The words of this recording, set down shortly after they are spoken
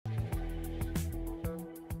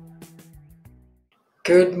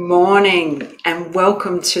Good morning and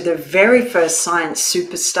welcome to the very first Science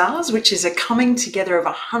Superstars, which is a coming together of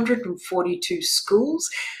 142 schools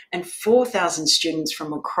and 4,000 students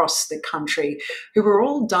from across the country who are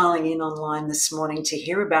all dialing in online this morning to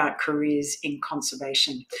hear about careers in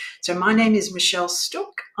conservation. So my name is Michelle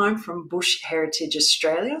Stook. I'm from Bush Heritage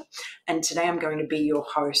Australia, and today I'm going to be your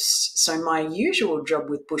host. So my usual job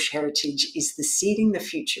with Bush Heritage is the Seeding the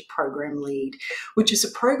Future program lead, which is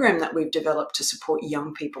a program that we've developed to support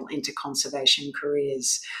young people into conservation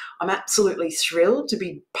careers. I'm absolutely thrilled to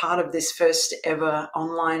be part of this first ever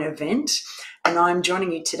online event, and I'm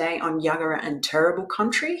joining you today on Yagara and Turrbal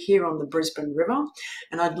country here on the Brisbane River.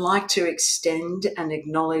 And I'd like to extend and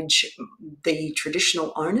acknowledge the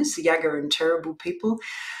traditional owners, the Yagara and Turrbal people,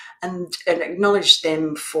 and acknowledge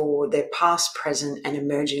them for their past, present and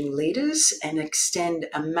emerging leaders, and extend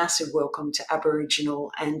a massive welcome to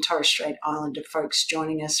Aboriginal and Torres Strait Islander folks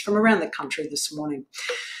joining us from around the country this morning.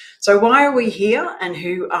 So why are we here and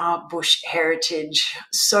who are Bush Heritage?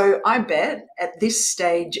 So I bet at this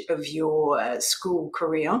stage of your school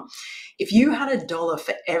career, if you had $1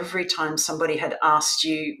 for every time somebody had asked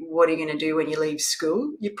you, what are you going to do when you leave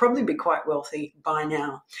school? You'd probably be quite wealthy by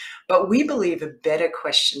now. But we believe a better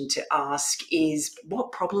question to ask is,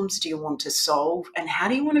 what problems do you want to solve and how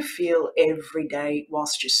do you want to feel every day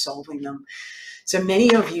whilst you're solving them? So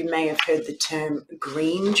many of you may have heard the term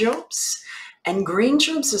green jobs. And green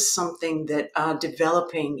jobs are something that are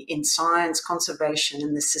developing in science, conservation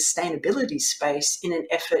and the sustainability space in an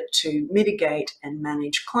effort to mitigate and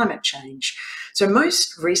manage climate change. So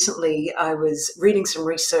most recently, I was reading some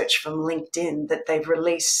research from LinkedIn that they've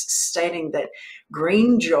released stating that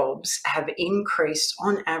green jobs have increased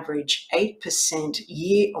on average 8%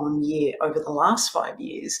 year on year over the last 5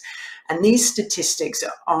 years. And these statistics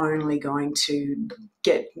are only going to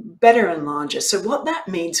get better and larger. So what that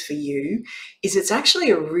means for you is it's actually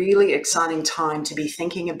a really exciting time to be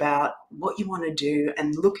thinking about what you want to do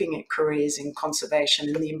and looking at careers in conservation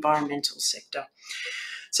in the environmental sector.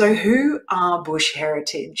 So who are Bush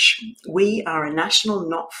Heritage? We are a national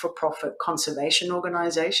not-for-profit conservation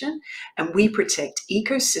organisation, and we protect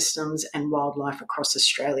ecosystems and wildlife across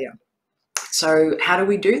Australia. So how do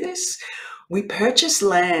we do this? We purchase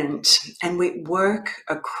land and we work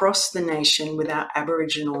across the nation with our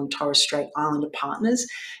Aboriginal and Torres Strait Islander partners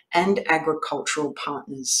and agricultural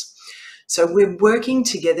partners. So we're working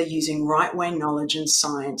together using right-way knowledge and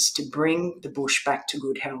science to bring the bush back to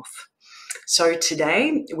good health. So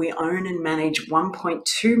today we own and manage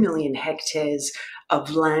 1.2 million hectares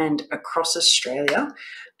of land across Australia.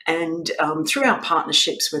 And through our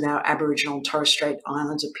partnerships with our Aboriginal and Torres Strait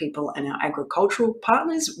Islander people and our agricultural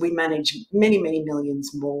partners, we manage many, many millions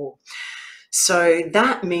more. So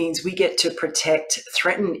that means we get to protect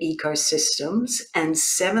threatened ecosystems and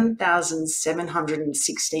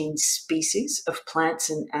 7,716 species of plants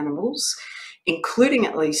and animals, including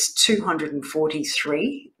at least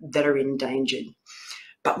 243 that are endangered.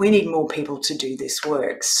 But we need more people to do this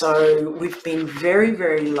work. So we've been very,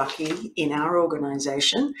 very lucky in our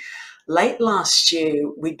organisation. Late last year,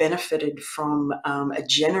 we benefited from a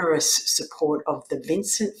generous support of the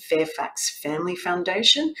Vincent Fairfax Family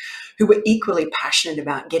Foundation, who were equally passionate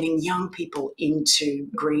about getting young people into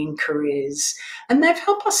green careers. And they've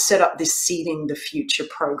helped us set up this Seeding the Future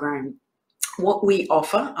program. What we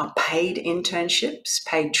offer are paid internships,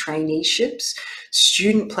 paid traineeships,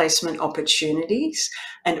 student placement opportunities,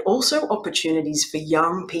 and also opportunities for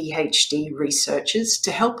young PhD researchers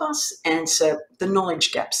to help us answer the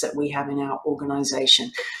knowledge gaps that we have in our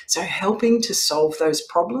organisation. So helping to solve those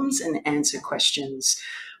problems and answer questions.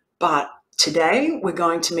 But today, we're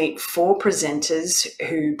going to meet 4 presenters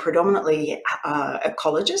who predominantly are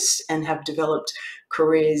ecologists and have developed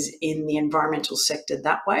careers in the environmental sector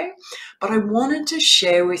that way. But I wanted to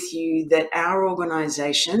share with you that our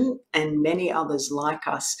organisation and many others like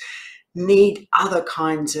us need other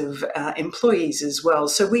kinds of employees as well.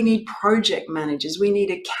 So we need project managers, we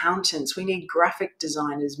need accountants, we need graphic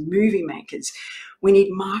designers, movie makers, we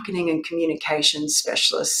need marketing and communications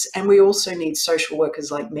specialists, and we also need social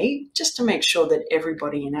workers like me, just to make sure that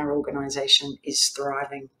everybody in our organisation is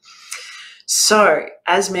thriving. So,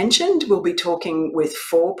 as mentioned, we'll be talking with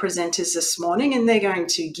 4 presenters this morning, and they're going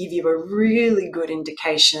to give you a really good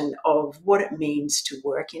indication of what it means to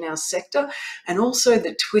work in our sector, and also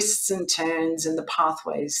the twists and turns and the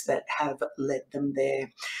pathways that have led them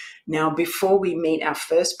there. Now, before we meet our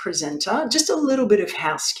first presenter, just a little bit of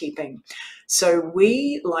housekeeping. So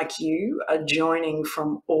we, like you, are joining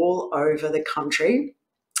from all over the country,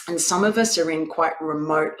 and some of us are in quite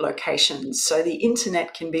remote locations. So the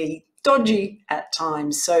internet can be dodgy at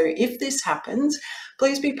times. So if this happens,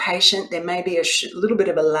 please be patient. There may be a little bit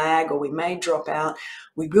of a lag, or we may drop out.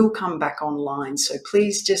 We will come back online, so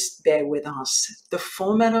please just bear with us. The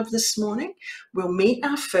format of this morning, we'll meet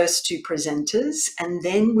our first two presenters, and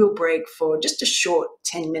then we'll break for just a short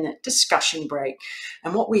 10-minute discussion break.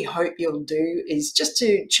 And what we hope you'll do is just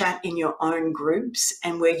to chat in your own groups,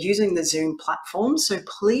 and we're using the Zoom platform, so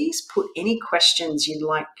please put any questions you'd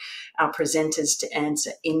like our presenters to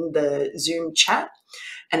answer in the Zoom chat.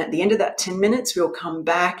 And at the end of that 10 minutes, we'll come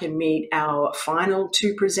back and meet our final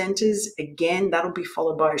two presenters. Again, that'll be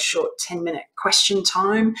followed by a short 10-minute question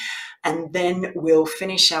time. And then we'll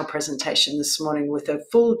finish our presentation this morning with a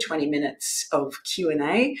full 20 minutes of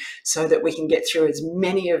Q&A so that we can get through as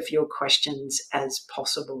many of your questions as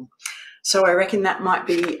possible. So I reckon that might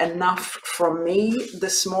be enough from me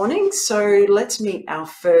this morning. So let's meet our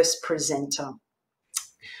first presenter.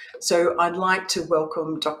 So I'd like to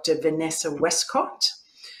welcome Dr. Vanessa Westcott.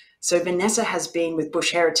 So Vanessa has been with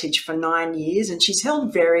Bush Heritage for 9 years, and she's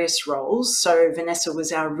held various roles. So Vanessa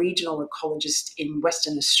was our regional ecologist in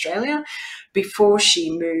Western Australia before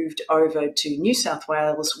she moved over to New South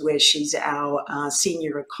Wales, where she's our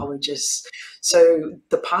senior ecologist. So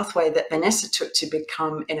the pathway that Vanessa took to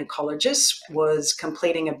become an ecologist was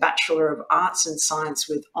completing a Bachelor of Arts and Science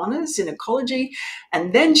with honours in ecology,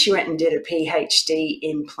 and then she went and did a PhD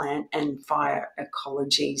in plant and fire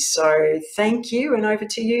ecology. So thank you, and over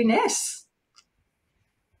to you, Ness.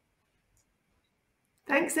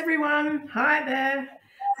 Thanks, everyone. Hi there.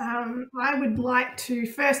 I would like to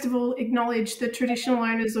first of all acknowledge the traditional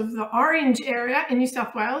owners of the Orange area in New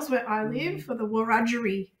South Wales, where I live, for the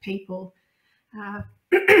Eurardy people. I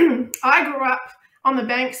grew up on the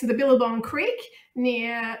banks of the Billabong Creek,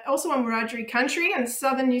 also on Eurardy country in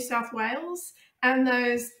southern New South Wales, and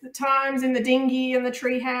the times in the dinghy and the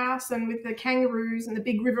treehouse and with the kangaroos and the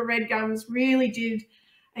big river red gums really did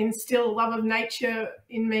instill a love of nature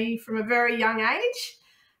in me from a very young age.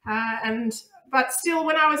 But still,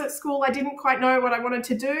 when I was at school, I didn't quite know what I wanted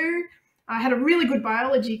to do. I had a really good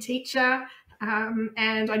biology teacher,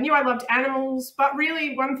 and I knew I loved animals, but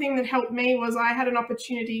really one thing that helped me was I had an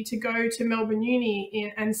opportunity to go to Melbourne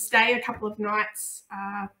Uni and stay a couple of nights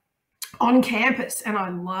on campus, and I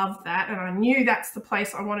loved that, and I knew that's the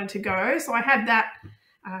place I wanted to go, so I had that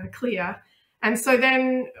clear. And so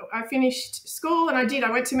then I finished school, and I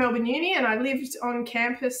went to Melbourne Uni, and I lived on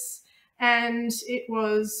campus, and it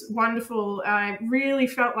was wonderful. I really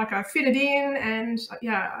felt like I fitted in, and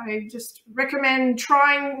yeah, I just recommend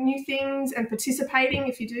trying new things and participating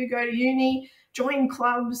if you do go to uni, join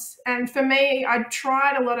clubs. And for me, I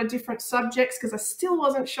tried a lot of different subjects because I still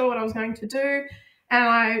wasn't sure what I was going to do. And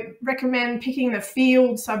I recommend picking the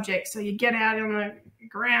field subject, so you get out on the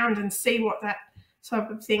ground and see what that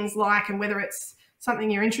type of thing's like and whether it's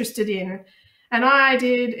something you're interested in. And I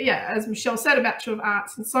did, yeah, as Michelle said, a Bachelor of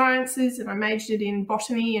Arts and Sciences, and I majored in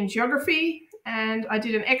botany and geography. And I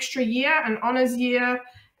did an extra year, an honours year,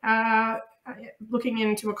 looking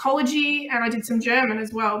into ecology, and I did some German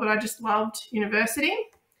as well, but I just loved university.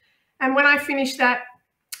 And when I finished that,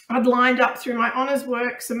 I'd lined up through my honours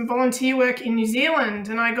work some volunteer work in New Zealand,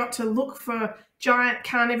 and I got to look for giant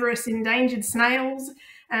carnivorous endangered snails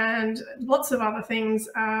and lots of other things,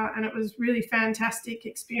 and it was really fantastic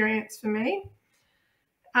experience for me.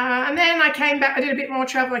 And then I came back, I did a bit more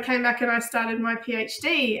travel, I came back and I started my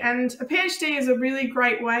PhD. And a PhD is a really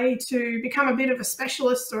great way to become a bit of a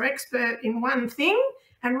specialist or expert in one thing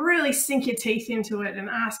and really sink your teeth into it and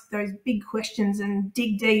ask those big questions and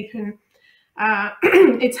dig deep. And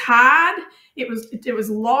it's hard, it was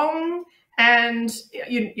long, and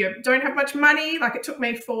you don't have much money, like it took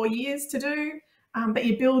me 4 years to do. But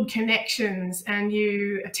you build connections and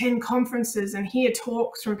you attend conferences and hear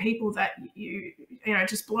talks from people that you know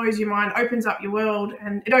just blows your mind, opens up your world,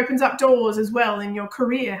 and it opens up doors as well in your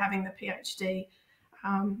career having the PhD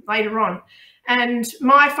later on. And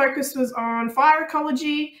my focus was on fire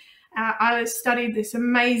ecology. I studied this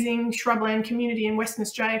amazing shrubland community in Western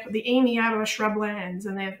Australia called the Eurardy shrublands,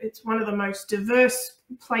 and it's one of the most diverse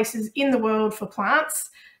places in the world for plants.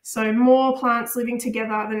 So more plants living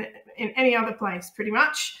together than in any other place, pretty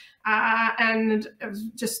much. And I was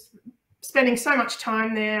just spending so much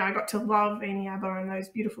time there. I got to love Eurardy and those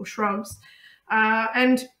beautiful shrubs.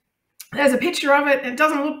 And there's a picture of it. It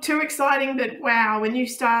doesn't look too exciting, but wow, when you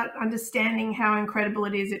start understanding how incredible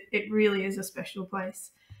it is, it really is a special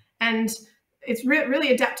place. And it's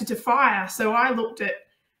really adapted to fire. So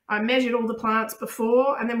I measured all the plants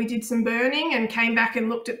before, and then we did some burning and came back and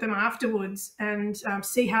looked at them afterwards and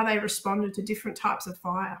see how they responded to different types of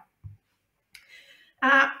fire.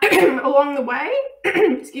 Along the way,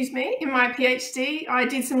 excuse me, in my PhD, I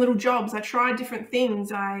did some little jobs. I tried different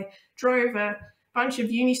things. I drove a bunch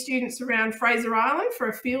of uni students around Fraser Island for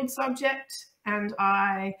a field subject, and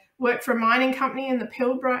I worked for a mining company in the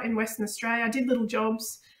Pilbara in Western Australia. I did little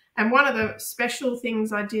jobs, and one of the special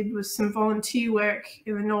things I did was some volunteer work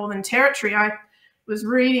in the Northern Territory. I was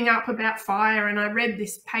reading up about fire, and I read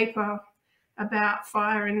this paper about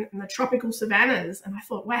fire in the tropical savannas, and I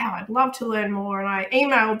thought, wow, I'd love to learn more. And I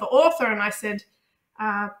emailed the author and I said,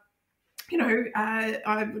 I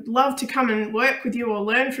would love to come and work with you or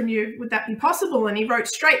learn from you. Would that be possible? And he wrote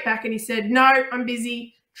straight back and he said, no, I'm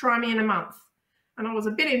busy. Try me in a month. And I was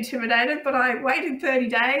a bit intimidated, but I waited 30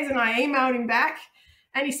 days and I emailed him back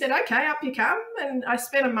and he said, okay, up you come. And I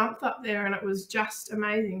spent a month up there and it was just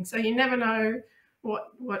amazing. So you never know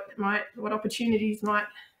what opportunities might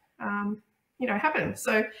happen.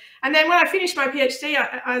 So, and then when I finished my PhD,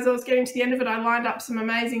 as I was getting to the end of it, I lined up some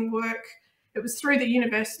amazing work. It was through the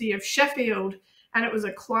University of Sheffield, and it was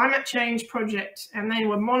a climate change project, and they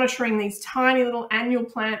were monitoring these tiny little annual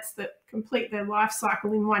plants that complete their life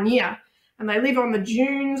cycle in 1 year, and they live on the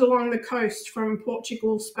dunes along the coast from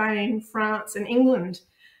Portugal, Spain, France, and England.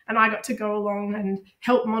 And I got to go along and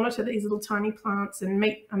help monitor these little tiny plants and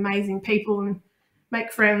meet amazing people and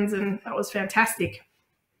make friends, and that was fantastic.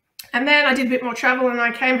 And then I did a bit more travel and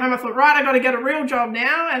I came home. I thought, right, I got to get a real job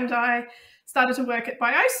now. And I started to work at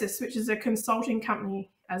Biosis, which is a consulting company,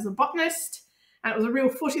 as a botanist. And it was a real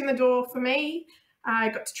foot in the door for me. I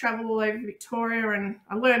got to travel all over Victoria and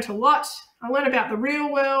I learned a lot. I learned about the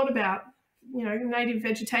real world, about, native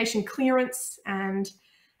vegetation clearance and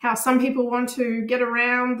how some people want to get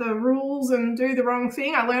around the rules and do the wrong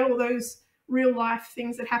thing. I learned all those real life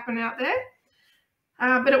things that happen out there.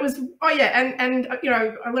 But it was,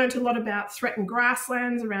 I learned a lot about threatened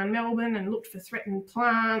grasslands around Melbourne and looked for threatened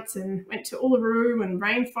plants and went to Uluru and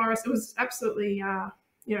rainforest. It was absolutely,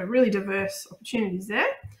 really diverse opportunities there.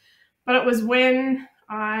 But it was when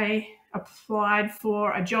I applied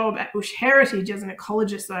for a job at Bush Heritage as an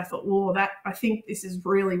ecologist that I thought, I think this is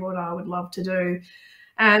really what I would love to do.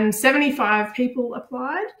 And 75 people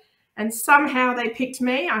applied and somehow they picked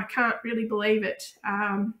me. I can't really believe it.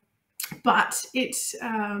 But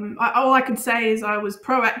all I could say is I was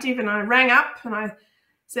proactive and I rang up and I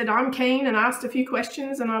said I'm keen and asked a few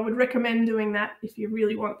questions, and I would recommend doing that if you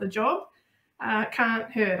really want the job.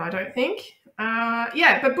 Can't hurt, I don't think.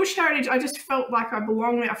 But Bush Heritage, I just felt like I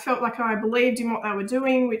belonged there. I felt like I believed in what they were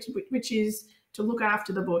doing, which is to look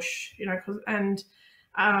after the bush,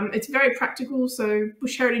 it's very practical. So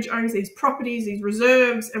Bush Heritage owns these properties, these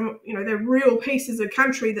reserves, and they're real pieces of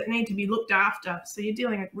country that need to be looked after. So you're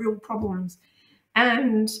dealing with real problems,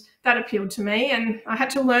 and that appealed to me. And I had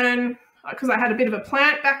to learn, because I had a bit of a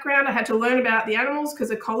plant background, I had to learn about the animals,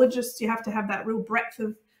 because ecologists, you have to have that real breadth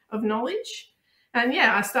of knowledge. And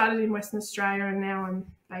yeah, I started in Western Australia and now I'm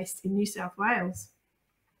based in New South Wales.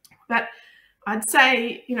 But I'd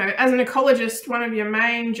say, as an ecologist, one of your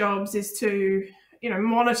main jobs is to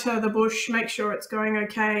monitor the bush, make sure it's going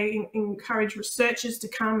okay, encourage researchers to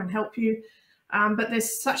come and help you. But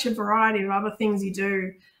there's such a variety of other things you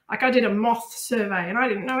do. Like I did a moth survey and I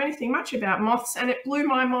didn't know anything much about moths, and it blew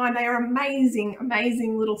my mind. They are amazing,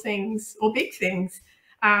 amazing little things, or big things.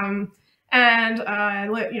 And I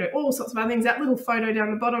learned, all sorts of other things. That little photo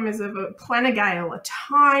down the bottom is of a planigale, a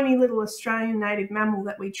tiny little Australian native mammal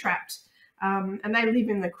that we trapped. And they live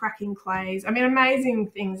in the cracking clays. I mean,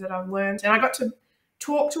 amazing things that I've learned. And I got to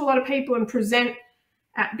talk to a lot of people and present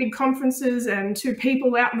at big conferences and to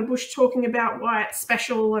people out in the bush talking about why it's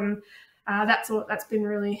special, and that's been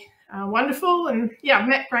really wonderful. And yeah, I've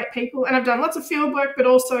met great people and I've done lots of field work, but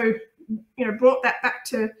also brought that back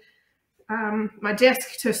to my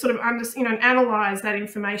desk to sort of analyze that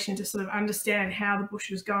information to sort of understand how the bush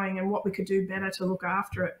was going and what we could do better to look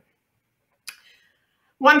after it.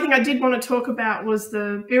 One thing I did want to talk about was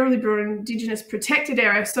the Birriliburu Indigenous Protected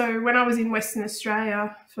Area. So when I was in Western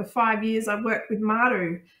Australia for 5 years, I worked with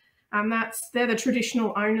Maru. They're the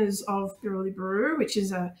traditional owners of Birriliburu, which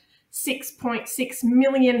is a 6.6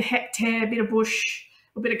 million hectare bit of bush,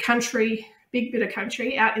 or bit of country, big bit of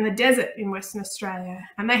country out in the desert in Western Australia.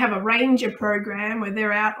 And they have a ranger program where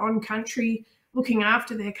they're out on country looking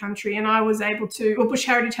after their country. And I was able to, Bush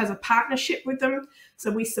Heritage has a partnership with them. So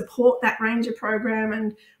we support that ranger program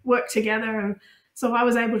and work together. And so I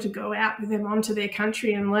was able to go out with them onto their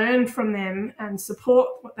country and learn from them and support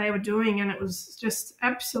what they were doing. And it was just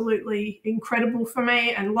absolutely incredible for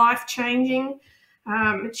me and life-changing.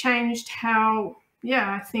 It changed how,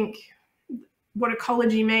 I think what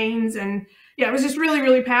ecology means. And yeah, it was just really,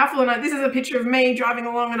 really powerful. And this is a picture of me driving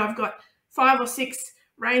along and I've got 5 or 6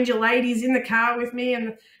 ranger ladies in the car with me,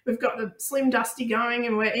 and we've got the Slim Dusty going,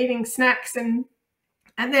 and we're eating snacks, and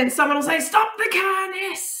then someone will say, "Stop the car,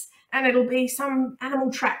 Ness," and it'll be some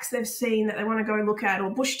animal tracks they've seen that they want to go look at,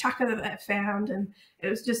 or bush tucker that they've found, and it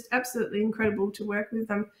was just absolutely incredible to work with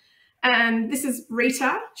them. And this is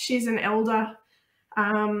Rita. She's an elder,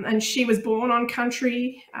 and she was born on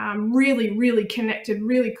country, really, really connected,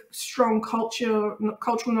 really strong cultural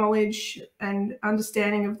knowledge and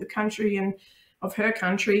understanding of the country and of her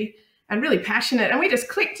country, and really passionate. And we just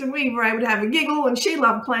clicked, and we were able to have a giggle, and she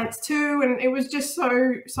loved plants too. And it was just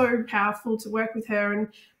so powerful to work with her. And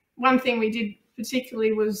one thing we did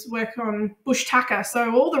particularly was work on bush tucker.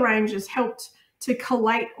 So all the rangers helped to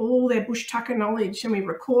collate all their bush tucker knowledge, and we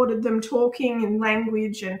recorded them talking in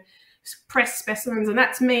language and pressed specimens. And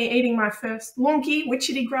that's me eating my first wonky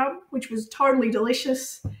witchetty grub, which was totally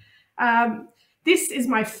delicious. This is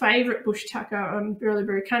my favourite bush tucker on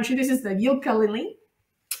Eurardy country. This is the Yilka lily,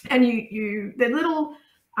 and they're little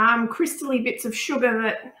crystally bits of sugar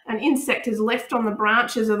that an insect has left on the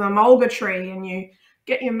branches of the mulga tree, and you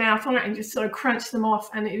get your mouth on it and just sort of crunch them off,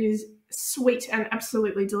 and it is sweet and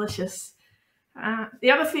absolutely delicious. The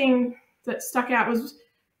other thing that stuck out was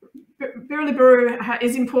Eurardy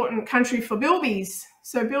is important country for bilbies.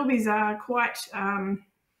 So bilbies are quite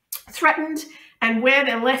threatened, and where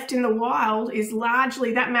they're left in the wild is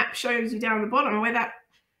largely, that map shows you down the bottom, where that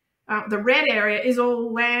the red area is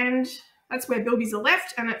all land. That's where bilbies are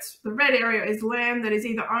left, and the red area is land that is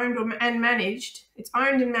either owned and managed. It's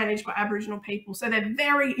owned and managed by Aboriginal people, so they're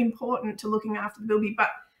very important to looking after the bilby. But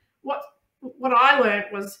what I learned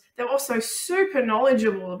was they're also super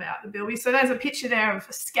knowledgeable about the bilby. So there's a picture there of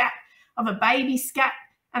a scat, of a baby scat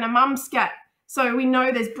and a mum scat. So we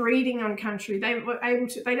know there's breeding on country.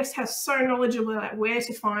 They just have so knowledgeable about where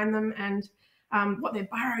to find them and what their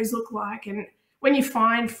burrows look like. And when you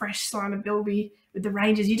find fresh sign of bilby with the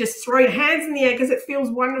rangers, you just throw your hands in the air, because it feels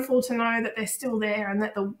wonderful to know that they're still there and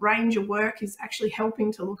that the ranger work is actually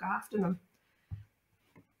helping to look after them.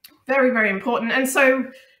 Very, very important. And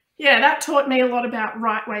so, yeah, that taught me a lot about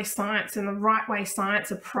right-way science and the right-way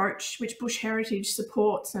science approach, which Bush Heritage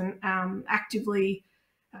supports and actively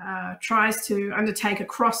tries to undertake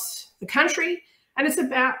across the country. And it's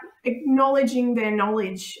about acknowledging their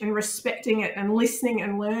knowledge and respecting it and listening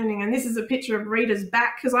and learning. And this is a picture of Rita's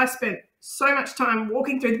back, because I spent so much time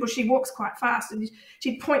walking through the bush. She walks quite fast, and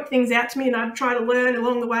she'd point things out to me, and I'd try to learn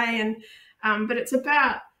along the way. And but it's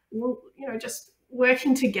about, just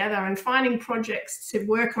working together and finding projects to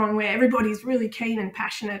work on where everybody's really keen and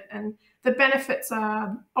passionate, and the benefits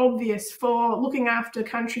are obvious for looking after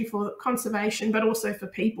country, for conservation, but also for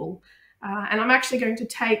people. And I'm actually going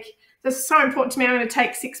to this is so important to me, I'm going to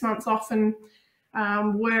take 6 months off and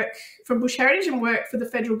work from Bush Heritage and work for the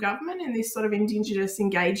federal government in this sort of Indigenous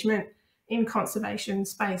engagement in conservation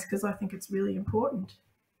space, because I think it's really important.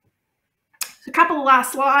 So a couple of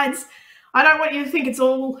last slides. I don't want you to think it's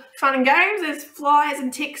all fun and games. There's flies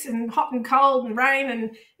and ticks and hot and cold and rain,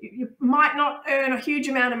 and you might not earn a huge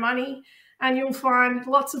amount of money, and you'll find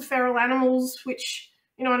lots of feral animals, which,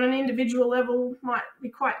 on an individual level might be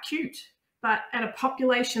quite cute, but at a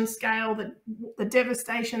population scale, the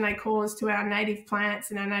devastation they cause to our native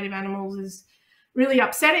plants and our native animals is really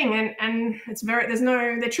upsetting, and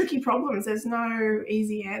they're tricky problems. There's no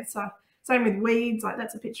easy answer. Same with weeds, like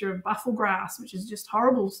that's a picture of buffel grass, which is just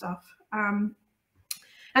horrible stuff. And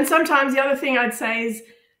sometimes the other thing I'd say is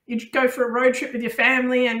you go for a road trip with your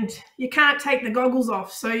family and you can't take the goggles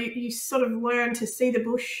off. So you sort of learn to see the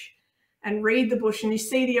bush and read the bush, and you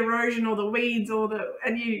see the erosion or the weeds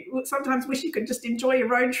and you sometimes wish you could just enjoy your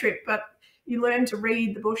road trip, but you learn to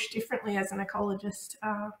read the bush differently as an ecologist.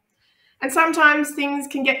 And sometimes things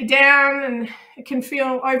can get you down and it can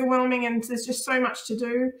feel overwhelming and there's just so much to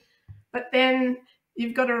do. But then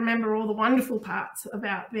you've got to remember all the wonderful parts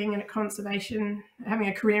about being in conservation, having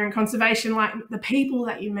a career in conservation, like the people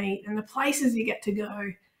that you meet and the places you get to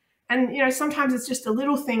go. And, sometimes it's just the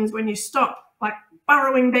little things when you stop, like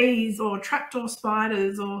burrowing bees or trapdoor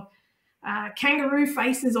spiders or kangaroo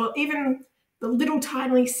faces, or even the little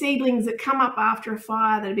tiny seedlings that come up after a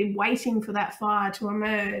fire that have been waiting for that fire to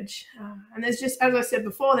emerge. And there's just, as I said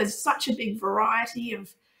before, there's such a big variety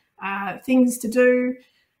of things to do.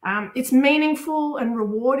 It's meaningful and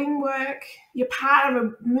rewarding work. You're part of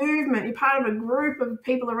a movement. You're part of a group of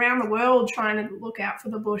people around the world trying to look out for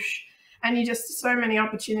the bush. And you just so many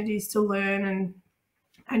opportunities to learn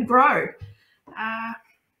and grow.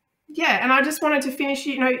 And I just wanted to finish,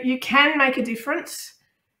 you can make a difference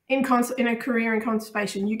in a career in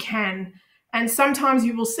conservation. You can. And sometimes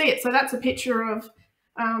you will see it. So that's a picture of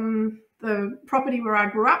the property where I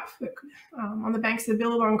grew up, on the banks of the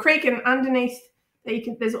Billabong Creek, and underneath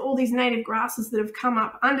There's all these native grasses that have come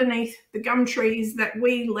up underneath the gum trees that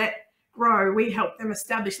we let grow. We helped them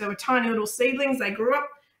establish. They were tiny little seedlings. They grew up,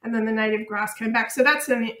 and then the native grass came back. So that's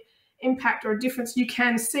an impact or a difference you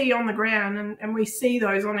can see on the ground, and we see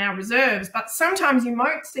those on our reserves. But sometimes you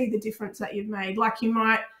won't see the difference that you've made. Like you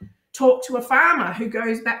might talk to a farmer who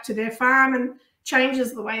goes back to their farm and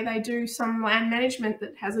changes the way they do some land management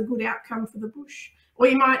that has a good outcome for the bush. Or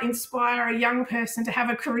you might inspire a young person to have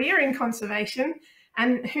a career in conservation,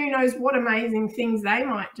 and who knows what amazing things they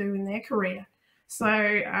might do in their career. So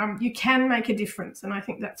you can make a difference, and I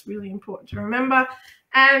think that's really important to remember.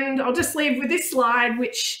 And I'll just leave with this slide,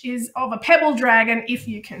 which is of a pebble dragon, if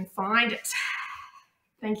you can find it.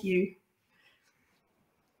 Thank you.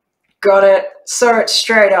 Got it. Saw it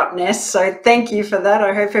straight up, Ness. So thank you for that.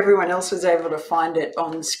 I hope everyone else was able to find it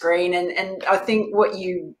on screen. And I think what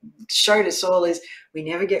you showed us all is we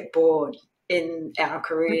never get bored in our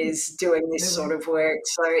careers doing this sort of work.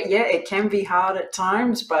 So yeah, it can be hard at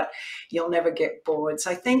times, but you'll never get bored.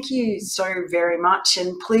 So thank you so very much.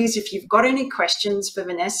 And please, if you've got any questions for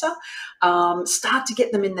Vanessa, start to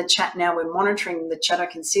get them in the chat now. We're monitoring the chat. I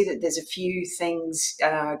can see that there's a few things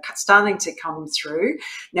starting to come through.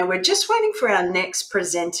 Now we're just waiting for our next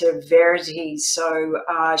presenter, Verity. So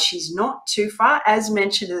she's not too far. As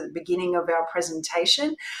mentioned at the beginning of our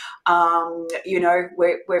presentation, you know,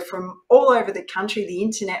 we're from all over the country. The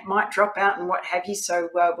internet might drop out and what have you. So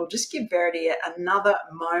we'll just give Verity another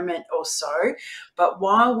moment or so. But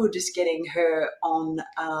while we're just getting her on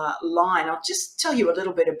line, I'll just tell you a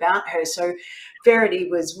little bit about her. So Verity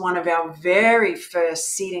was one of our very first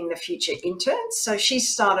Seeding the Future interns. So she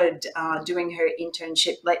started doing her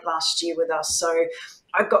internship late last year with us. So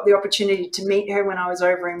I got the opportunity to meet her when I was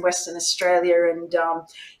over in Western Australia, and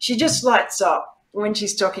she just lights up when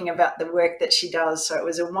she's talking about the work that she does. So it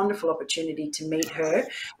was a wonderful opportunity to meet her.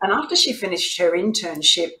 And after she finished her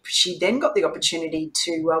internship, she then got the opportunity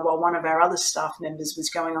to, while one of our other staff members was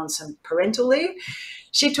going on some parental leave,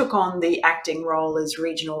 she took on the acting role as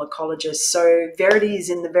regional ecologist. So Verity is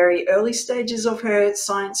in the very early stages of her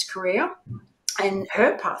science career. And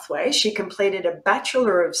her pathway, she completed a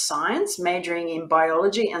Bachelor of Science majoring in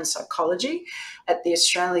biology and psychology at the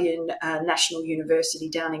Australian National University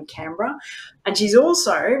down in Canberra. And she's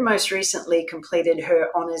also most recently completed her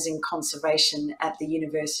honours in conservation at the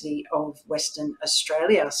University of Western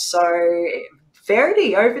Australia. So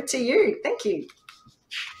Verity, over to you. Thank you.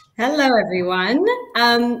 Hello, everyone.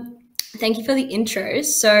 Thank you for the intro.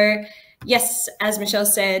 So yes, as Michelle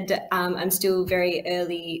said, I'm still very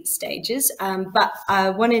early stages, but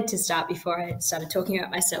I wanted to start before I started talking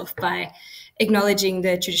about myself by acknowledging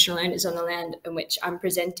the traditional owners on the land in which I'm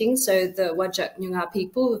presenting, so the Whadjuk Noongar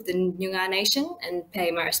people of the Noongar Nation, and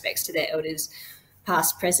pay my respects to their elders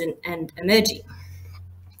past, present and emerging.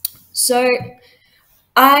 So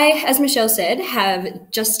I, as Michelle said,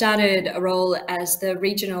 have just started a role as the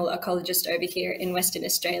regional ecologist over here in Western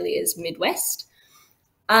Australia's Midwest.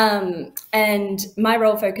 And my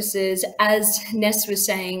role focuses, as Ness was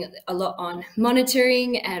saying, a lot on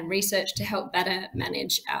monitoring and research to help better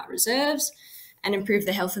manage our reserves and improve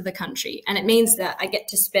the health of the country. And it means that I get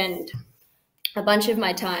to spend a bunch of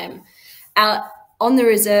my time out on the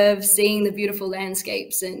reserve, seeing the beautiful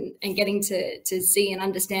landscapes and getting to see and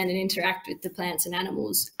understand and interact with the plants and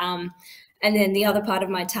animals. And then the other part of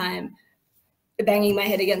my time banging my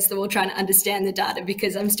head against the wall trying to understand the data,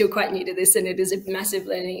 because I'm still quite new to this and it is a massive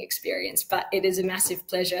learning experience, but it is a massive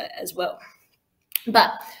pleasure as well.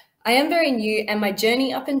 But I am very new, and my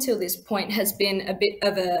journey up until this point has been a bit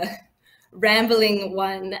of a rambling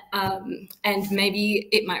one, and maybe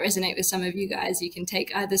it might resonate with some of you guys. You can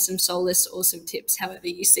take either some solace or some tips, however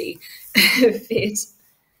you see fit.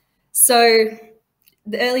 So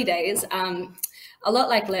the early days, a lot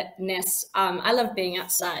like Ness, I love being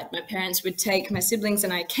outside. My parents would take my siblings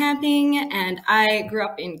and I camping, and I grew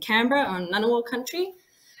up in Canberra on Ngunnawal country.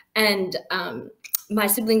 And my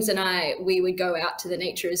siblings and I, we would go out to the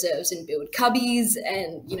nature reserves and build cubbies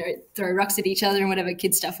and, you know, throw rocks at each other and whatever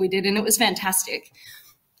kid stuff we did. And it was fantastic.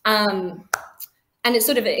 And it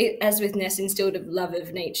sort of, as with Ness, instilled a love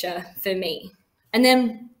of nature for me. And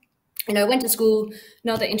then, you know, I went to school,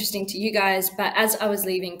 not that interesting to you guys, but as I was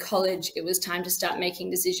leaving college, it was time to start making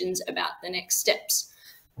decisions about the next steps.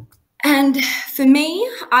 And for me,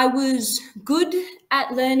 I was good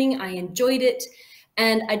at learning. I enjoyed it,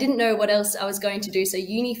 and I didn't know what else I was going to do. So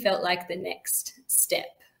uni felt like the next step.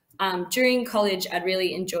 During college, I'd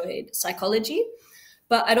really enjoyed psychology,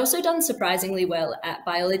 but I'd also done surprisingly well at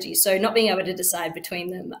biology. So not being able to decide between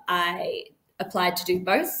them, I applied to do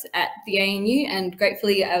both at the ANU, and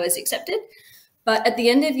gratefully I was accepted. But at the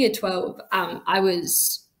end of year 12, I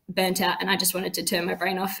was burnt out and I just wanted to turn my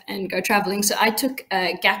brain off and go traveling. So I took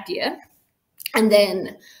a gap year. And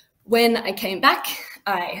then when I came back,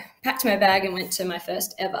 I packed my bag and went to my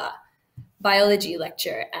first ever biology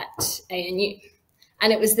lecture at ANU.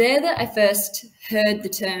 And it was there that I first heard the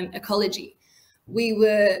term ecology. We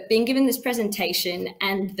were being given this presentation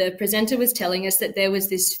and the presenter was telling us that there was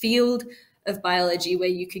this field of biology where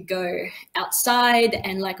you could go outside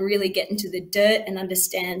and like really get into the dirt and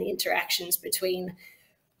understand the interactions between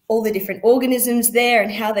all the different organisms there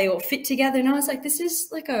and how they all fit together. And I was like, this is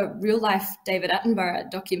like a real life David Attenborough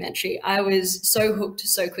documentary. I was so hooked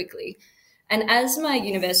so quickly. And as my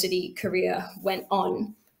university career went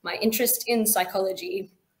on, my interest in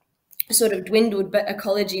psychology sort of dwindled, but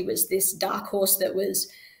ecology was this dark horse that was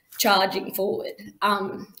charging forward.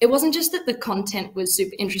 It wasn't just that the content was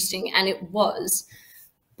super interesting, and it was,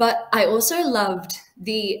 but I also loved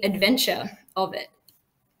the adventure of it.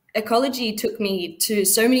 Ecology took me to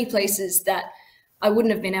so many places that I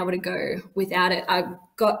wouldn't have been able to go without it. I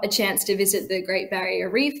got a chance to visit the Great Barrier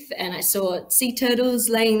Reef and I saw sea turtles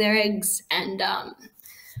laying their eggs, and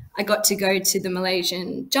I got to go to the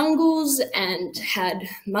Malaysian jungles and had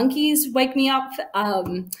monkeys wake me up.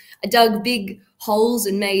 I dug big holes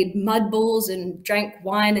and made mud balls and drank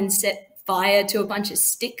wine and set fire to a bunch of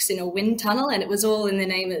sticks in a wind tunnel, and it was all in the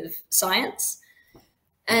name of science.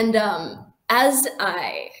 And as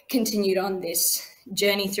I continued on this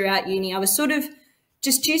journey throughout uni, I was sort of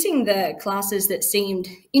just choosing the classes that seemed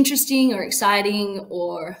interesting or exciting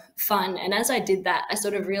or fun. And as I did that, I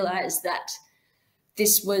sort of realized that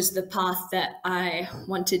this was the path that I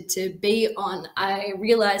wanted to be on. I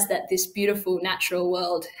realized that this beautiful natural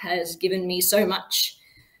world has given me so much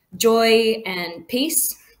joy and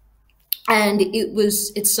peace, and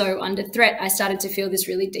it's so under threat. I started to feel this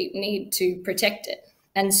really deep need to protect it.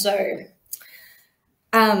 And so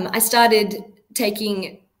I started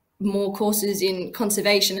taking more courses in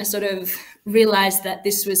conservation. I sort of realized that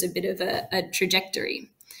this was a bit of a trajectory.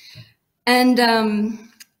 And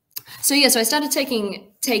so I started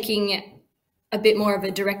taking a bit more of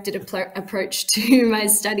a directed approach to my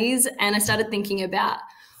studies, and I started thinking about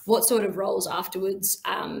what sort of roles afterwards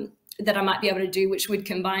that I might be able to do, which would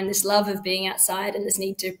combine this love of being outside and this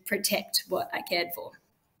need to protect what I cared for.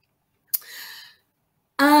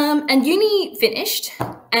 And uni finished,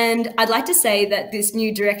 and I'd like to say that this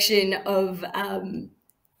new direction that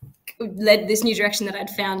I'd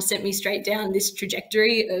found sent me straight down this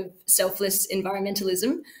trajectory of selfless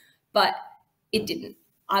environmentalism, but it didn't.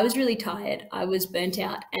 I was really tired, I was burnt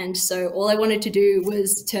out, and so all I wanted to do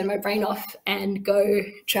was turn my brain off and go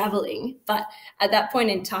traveling. But at that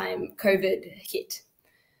point in time, COVID hit.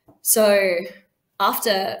 So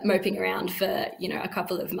after moping around for, a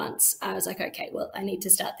couple of months, I was like, okay, well, I need to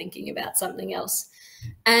start thinking about something else.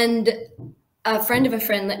 And a friend of a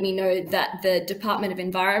friend let me know that the Department of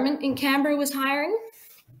Environment in Canberra was hiring.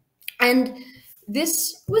 And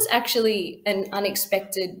this was actually an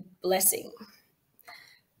unexpected blessing.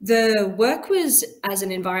 The work was as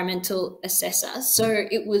an environmental assessor, so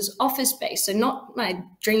it was office-based, so not my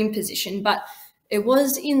dream position, but it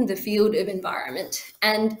was in the field of environment.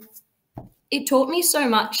 And it taught me so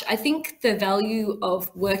much. I think the value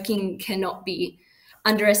of working cannot be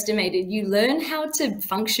underestimated. You learn how to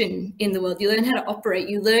function in the world. You learn how to operate.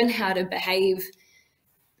 You learn how to behave,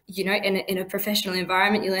 in a professional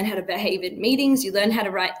environment. You learn how to behave in meetings. You learn how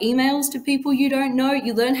to write emails to people you don't know.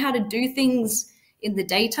 You learn how to do things in the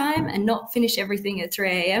daytime and not finish everything at 3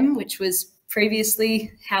 a.m., which was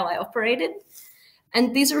previously how I operated.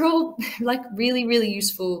 And these are all like really, really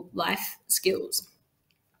useful life skills.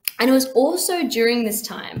 And it was also during this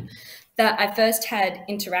time that I first had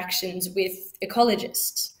interactions with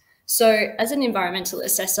ecologists. So as an environmental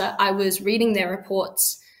assessor, I was reading their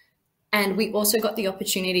reports, and we also got the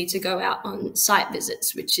opportunity to go out on site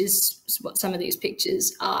visits, which is what some of these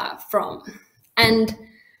pictures are from. And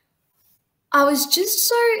I was just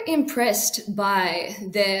so impressed by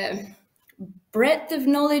their breadth of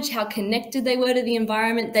knowledge, how connected they were to the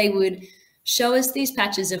environment. They would show us these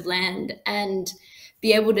patches of land and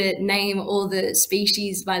be able to name all the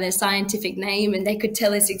species by their scientific name, and they could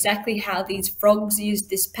tell us exactly how these frogs used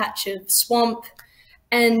this patch of swamp.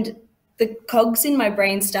 And the cogs in my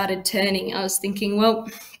brain started turning. I was thinking, well,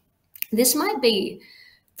 this might be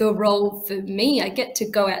the role for me. I get to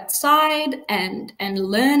go outside and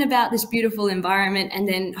learn about this beautiful environment and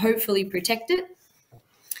then hopefully protect it.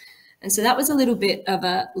 And so that was a little bit of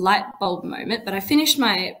a light bulb moment, but I finished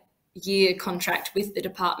my year contract with the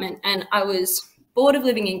department, and I was bored of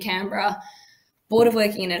living in Canberra, bored of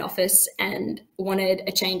working in an office, and wanted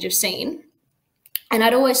a change of scene. And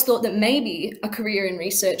I'd always thought that maybe a career in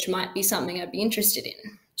research might be something I'd be interested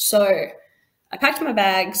in. So I packed my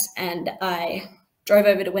bags and I drove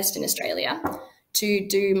over to Western Australia to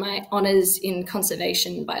do my honours in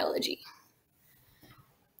conservation biology.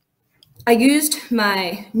 I used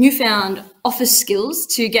my newfound office skills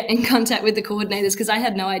to get in contact with the coordinators because I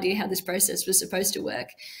had no idea how this process was supposed to work.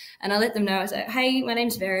 And I let them know, I was like, hey, my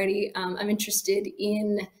name's Verity. I'm interested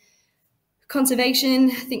in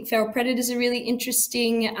conservation. I think feral predators are really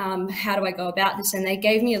interesting. How do I go about this? And they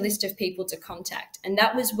gave me a list of people to contact. And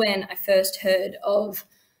that was when I first heard of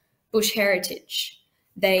bush heritage.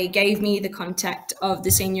 They gave me the contact of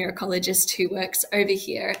the senior ecologist who works over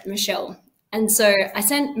here, Michelle. And so I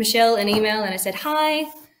sent Michelle an email and I said, hi,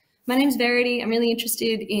 my name's Verity. I'm really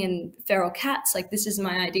interested in feral cats. Like, this is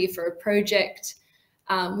my idea for a project.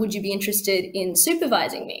 Would you be interested in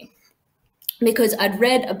supervising me? Because I'd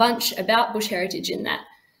read a bunch about bush heritage in that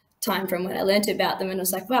time from when I learned about them, and I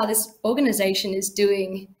was like, wow, this organization is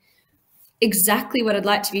doing exactly what I'd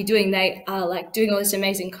like to be doing. They are like doing all this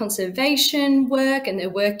amazing conservation work, and they're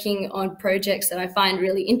working on projects that I find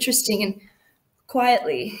really interesting. And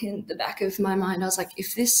quietly in the back of my mind, I was like,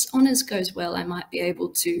 if this honours goes well, I might be able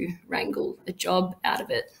to wrangle a job out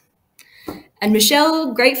of it. And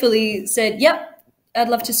Michelle gratefully said, yep, I'd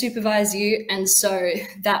love to supervise you. And so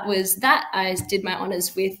that was that. I did my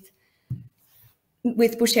honours with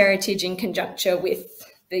bush heritage in conjunction with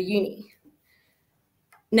the uni.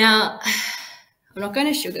 Now, I'm not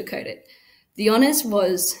going to sugarcoat it. The honours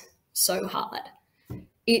was so hard.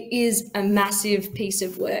 It is a massive piece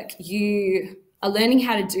of work. You are learning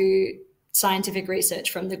how to do scientific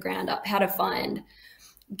research from the ground up, how to find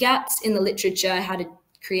gaps in the literature, how to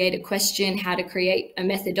create a question, how to create a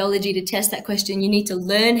methodology to test that question. You need to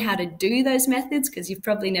learn how to do those methods because you've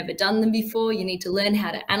probably never done them before. You need to learn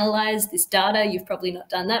how to analyze this data. You've probably not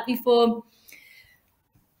done that before.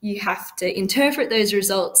 You have to interpret those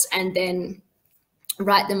results and then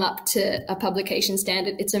write them up to a publication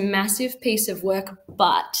standard. It's a massive piece of work,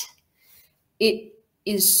 but it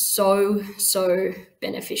is so, so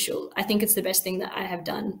beneficial. I think it's the best thing that I have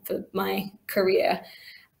done for my career.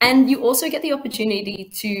 And you also get the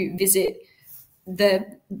opportunity to visit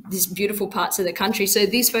these beautiful parts of the country. So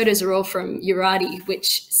these photos are all from Eurardy,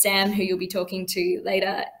 which Sam, who you'll be talking to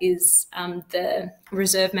later, is the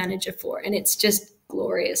reserve manager for. And it's just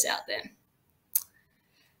glorious out there.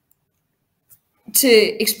 To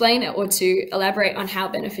explain it or to elaborate on how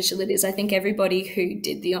beneficial it is, I think everybody who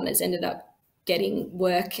did the honours ended up getting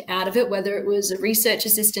work out of it, whether it was a research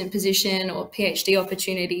assistant position or PhD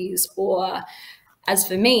opportunities, or, as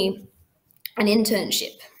for me, an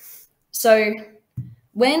internship. So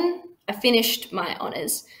when I finished my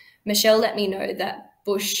honours, Michelle let me know that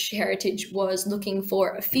Bush Heritage was looking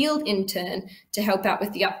for a field intern to help out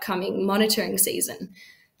with the upcoming monitoring season.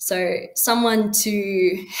 So someone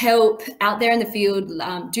to help out there in the field,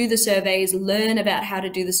 do the surveys, learn about how to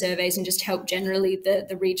do the surveys, and just help generally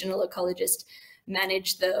the regional ecologist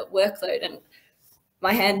manage the workload. And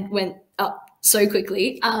my hand went up so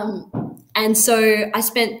quickly. And so I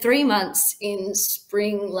spent 3 months in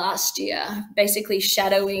spring last year, basically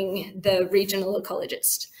shadowing the regional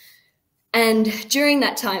ecologist. And during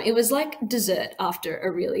that time, it was like dessert after a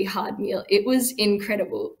really hard meal. It was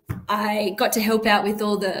incredible. I got to help out with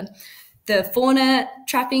all the fauna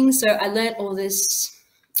trapping. So I learned all this,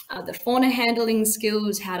 the fauna handling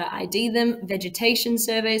skills, how to ID them, vegetation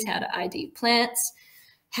surveys, how to ID plants,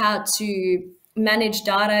 how to manage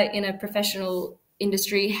data in a professional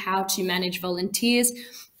industry, how to manage volunteers.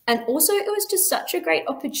 And also it was just such a great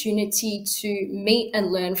opportunity to meet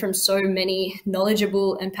and learn from so many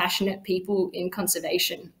knowledgeable and passionate people in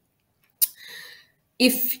conservation.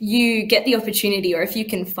 If you get the opportunity, or if you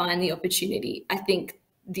can find the opportunity, I think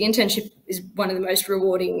the internship is one of the most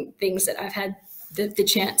rewarding things that I've had the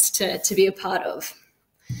chance to be a part of.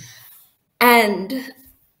 And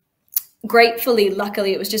gratefully,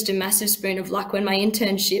 luckily, it was just a massive spoon of luck when my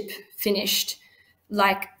internship finished.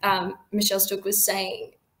 Like Michelle Stook was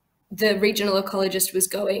saying, the regional ecologist was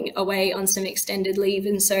going away on some extended leave.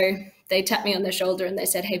 And so they tapped me on the shoulder and they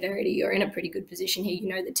said, hey, Verity, you're in a pretty good position here. You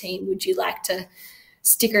know the team. Would you like to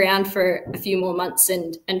stick around for a few more months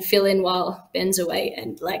and fill in while Ben's away?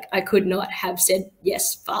 And like, I could not have said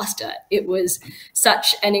yes faster. It was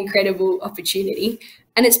such an incredible opportunity.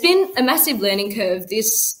 And it's been a massive learning curve.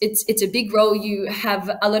 It's a big role. You have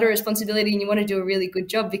a lot of responsibility and you want to do a really good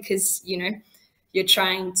job because, you know, you're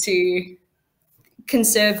trying to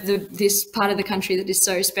conserve this part of the country that is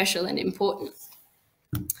so special and important.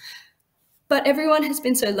 But everyone has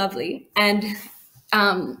been so lovely, and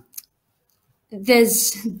they're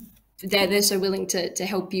so willing to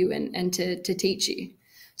help you and to teach you.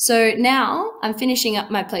 So now I'm finishing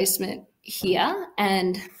up my placement here,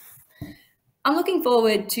 and I'm looking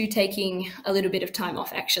forward to taking a little bit of time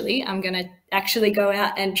off, actually. I'm going to actually go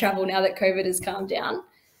out and travel now that COVID has calmed down.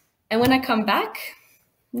 And when I come back,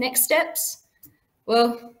 next steps,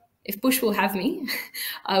 well, if Bush will have me,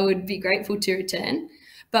 I would be grateful to return.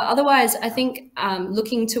 But otherwise, I think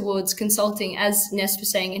looking towards consulting, as Ness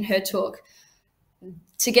was saying in her talk,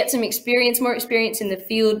 to get some experience, more experience in the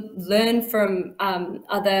field, learn from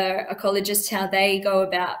other ecologists how they go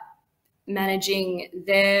about managing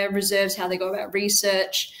their reserves, how they go about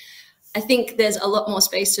research. I think there's a lot more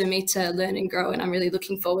space for me to learn and grow, and I'm really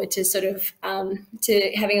looking forward to sort of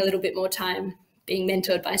to having a little bit more time being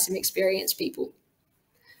mentored by some experienced people.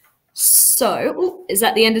 So, is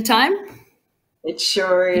that the end of time? It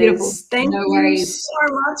sure is. Beautiful. Thank No you worries.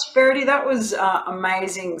 so much, Verity. That was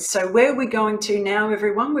amazing. So where are we going to now,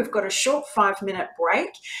 everyone? We've got a short 5-minute break.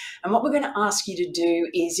 And what we're going to ask you to do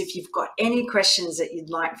is, if you've got any questions that you'd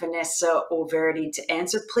like Vanessa or Verity to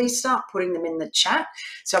answer, please start putting them in the chat.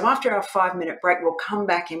 So after our 5-minute break, we'll come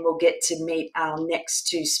back and we'll get to meet our next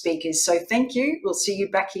 2 speakers. So thank you. We'll see you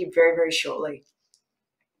back here very, very shortly.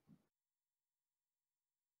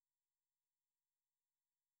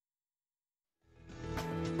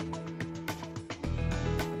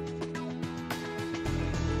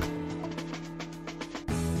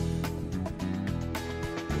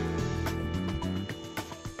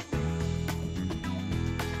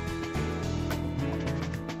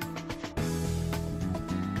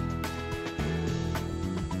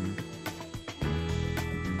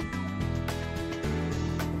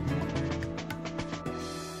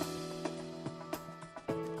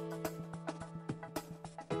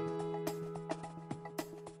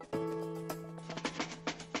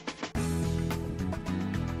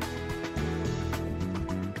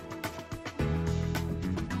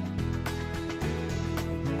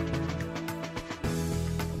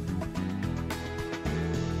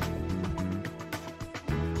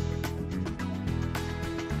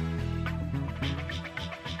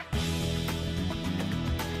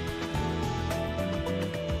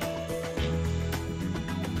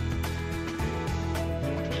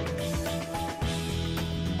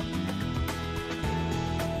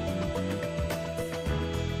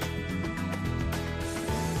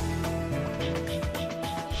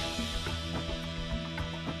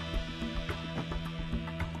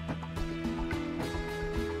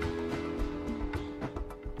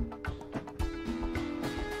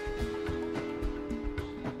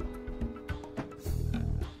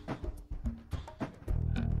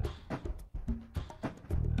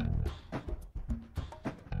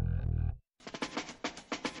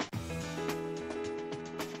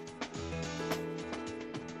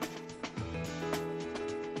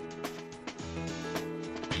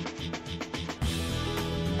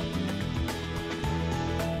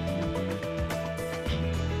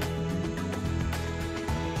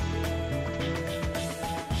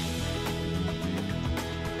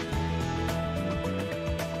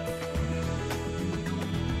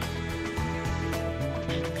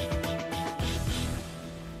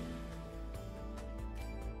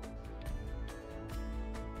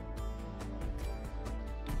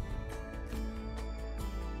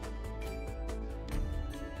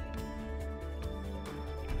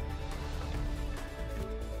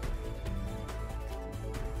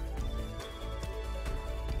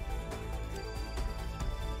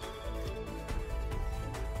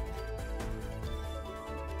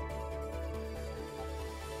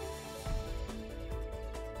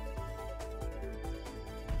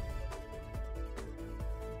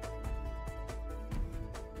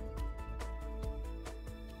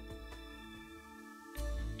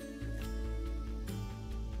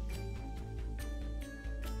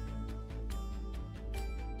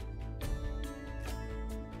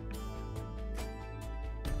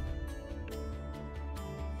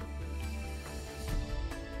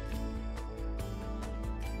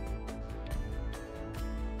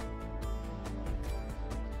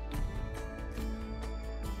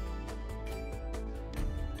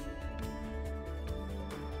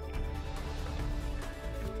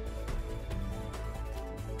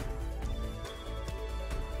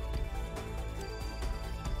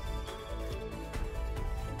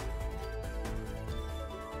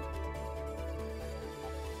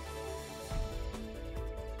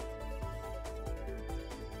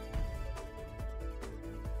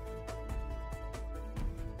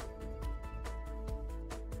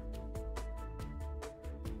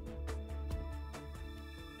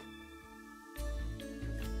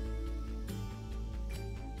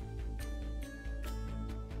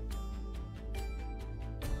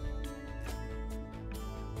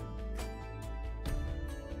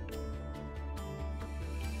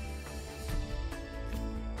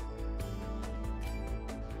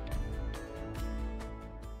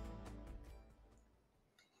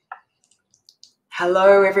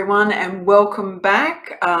 Hello, everyone, and welcome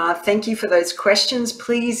back. Thank you for those questions.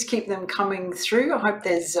 Please keep them coming through. I hope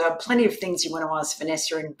there's plenty of things you want to ask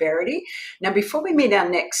Vanessa and Verity. Now, before we meet our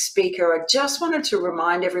next speaker, I just wanted to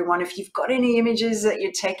remind everyone, if you've got any images that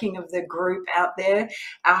you're taking of the group out there,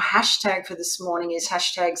 our hashtag for this morning is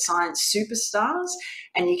hashtag Science Superstars,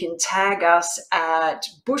 and you can tag us at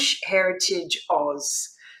Bush Heritage Oz.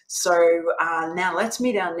 So now let's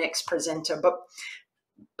meet our next presenter. But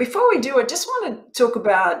before we do, I just want to talk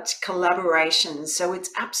about collaboration. So it's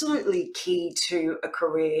absolutely key to a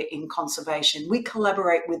career in conservation. We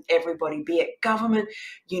collaborate with everybody, be it government,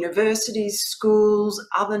 universities, schools,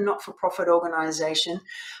 other not-for-profit organisation.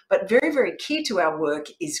 But very, very key to our work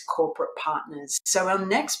is corporate partners. So our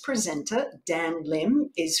next presenter, Dan Lim,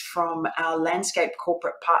 is from our landscape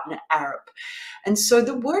corporate partner, Arup. And so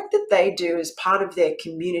the work that they do as part of their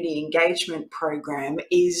community engagement program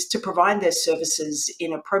is to provide their services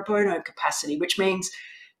in a pro bono capacity, which means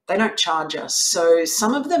they don't charge us. So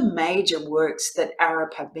some of the major works that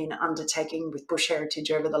Arup have been undertaking with Bush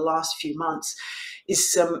Heritage over the last few months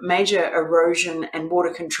is some major erosion and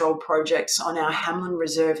water control projects on our Hamlin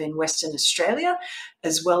Reserve in Western Australia,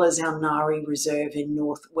 as well as our Nari Reserve in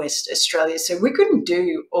Northwest Australia. So we couldn't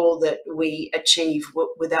do all that we achieve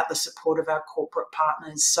without the support of our corporate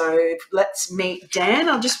partners. So let's meet Dan.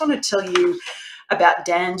 I just want to tell you about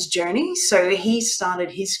Dan's journey. So he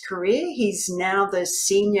started his career. He's now the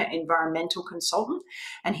senior environmental consultant,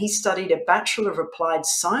 and he studied a Bachelor of Applied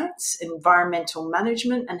Science, Environmental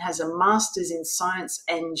Management, and has a Master's in Science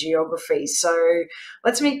and Geography. So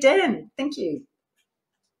let's meet Dan. Thank you.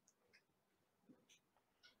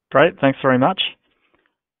 Great, thanks very much.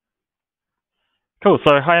 Cool,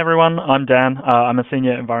 so hi everyone, I'm Dan. I'm a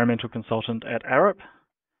senior environmental consultant at Arup.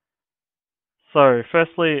 So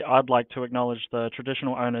firstly, I'd like to acknowledge the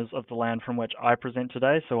traditional owners of the land from which I present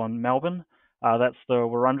today, so on Melbourne. That's the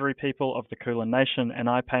Wurundjeri people of the Kulin Nation, and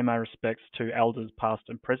I pay my respects to elders past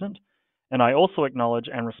and present. And I also acknowledge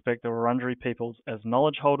and respect the Wurundjeri peoples as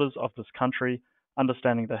knowledge holders of this country,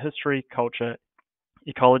 understanding the history, culture,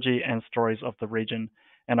 ecology, and stories of the region,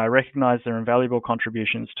 and I recognise their invaluable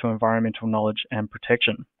contributions to environmental knowledge and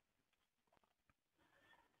protection.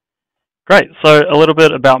 Great, so a little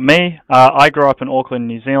bit about me. I grew up in Auckland,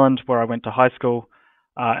 New Zealand, where I went to high school,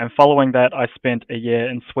 and following that I spent a year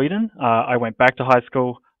in Sweden. I went back to high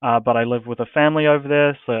school, but I lived with a family over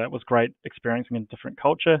there, so it was great experiencing a different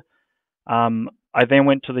culture. I then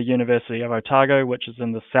went to the University of Otago, which is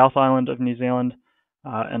in the South Island of New Zealand,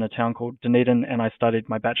 in a town called Dunedin, and I studied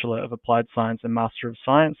my Bachelor of Applied Science and Master of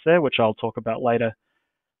Science there, which I'll talk about later.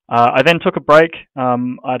 I then took a break.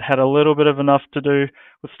 I'd had a little bit of enough to do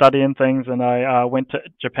with studying things, and I went to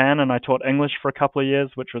Japan and I taught English for a couple of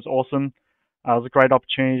years, which was awesome. It was a great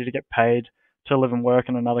opportunity to get paid to live and work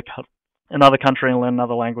in another country and learn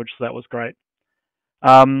another language, so that was great.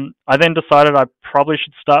 I then decided I probably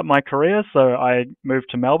should start my career, so I moved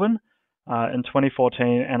to Melbourne in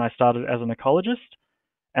 2014, and I started as an ecologist.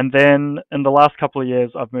 And then in the last couple of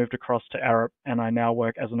years, I've moved across to Arup, and I now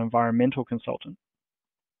work as an environmental consultant.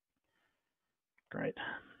 Great.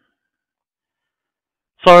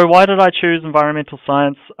 So why did I choose environmental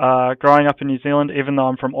science? Growing up in New Zealand, even though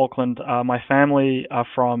I'm from Auckland, my family are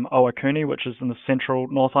from Owakuni, which is in the central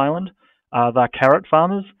North Island. They're carrot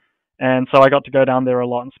farmers. And so I got to go down there a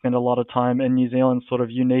lot and spend a lot of time in New Zealand's sort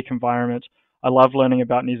of unique environment. I love learning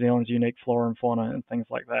about New Zealand's unique flora and fauna and things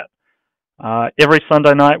like that. Every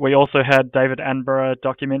Sunday night, we also had David Attenborough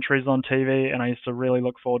documentaries on TV, and I used to really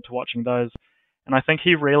look forward to watching those. And I think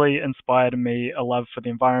he really inspired me a love for the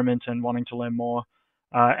environment and wanting to learn more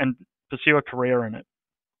and pursue a career in it.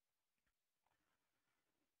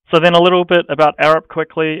 So then a little bit about Arup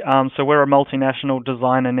quickly. So we're a multinational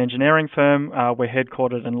design and engineering firm. We're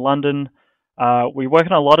headquartered in London. We work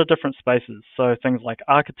in a lot of different spaces. So things like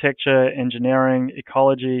architecture, engineering,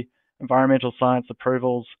 ecology, environmental science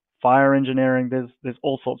approvals, fire engineering. There's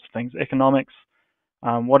all sorts of things. Economics.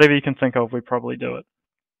 Whatever you can think of, we probably do it.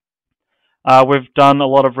 We've done a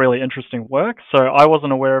lot of really interesting work. So I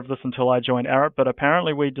wasn't aware of this until I joined Arup, but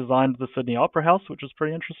apparently we designed the Sydney Opera House, which was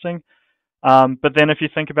pretty interesting. But then if you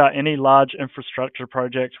think about any large infrastructure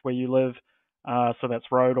project where you live, so that's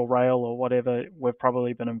road or rail or whatever, we've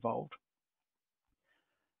probably been involved.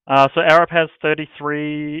 So Arup has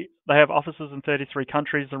 33, they have offices in 33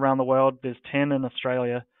 countries around the world. There's 10 in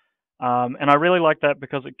Australia. And I really like that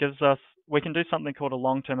because it gives us, we can do something called a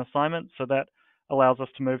long-term assignment. So that allows us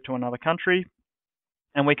to move to another country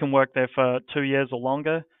and we can work there for 2 years or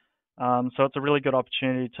longer. So it's a really good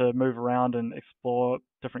opportunity to move around and explore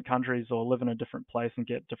different countries or live in a different place and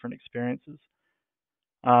get different experiences.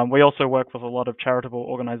 We also work with a lot of charitable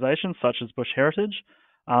organisations such as Bush Heritage,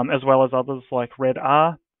 as well as others like Red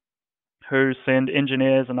R, who send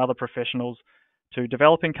engineers and other professionals to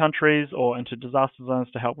developing countries or into disaster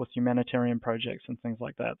zones to help with humanitarian projects and things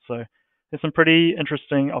like that. So there's some pretty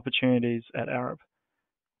interesting opportunities at Arup.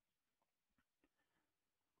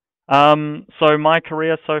 So my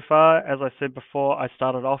career so far, as I said before, I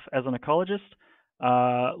started off as an ecologist,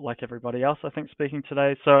 like everybody else, I think, speaking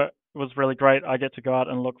today. So it was really great. I get to go out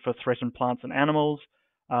and look for threatened plants and animals.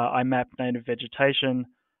 I map native vegetation,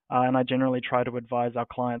 and I generally try to advise our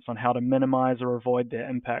clients on how to minimize or avoid their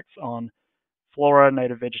impacts on flora,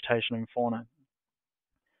 native vegetation, and fauna.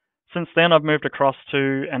 Since then, I've moved across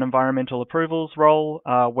to an environmental approvals role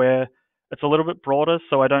where it's a little bit broader,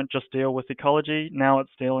 so I don't just deal with ecology. Now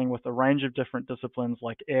it's dealing with a range of different disciplines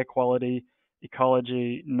like air quality,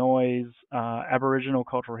 ecology, noise, Aboriginal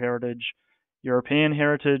cultural heritage, European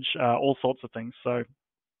heritage, all sorts of things. So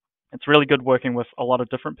it's really good working with a lot of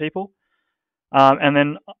different people. And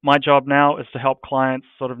then my job now is to help clients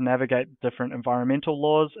sort of navigate different environmental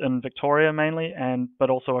laws in Victoria mainly, but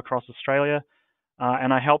also across Australia.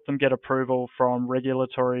 And I help them get approval from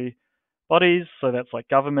regulatory bodies, so that's like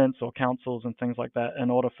governments or councils and things like that, in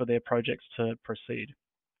order for their projects to proceed.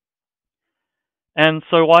 And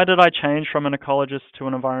so why did I change from an ecologist to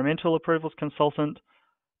an environmental approvals consultant?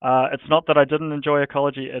 It's not that I didn't enjoy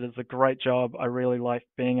ecology. It is a great job. I really like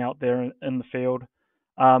being out there in the field.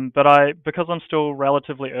 But because I'm still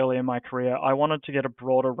relatively early in my career, I wanted to get a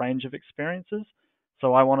broader range of experiences.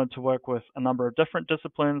 So I wanted to work with a number of different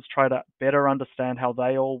disciplines, try to better understand how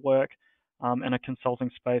they all work in a consulting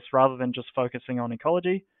space rather than just focusing on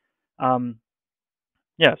ecology. So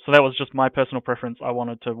that was just my personal preference. I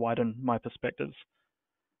wanted to widen my perspectives.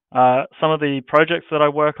 Some of the projects that I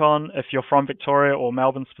work on, if you're from Victoria or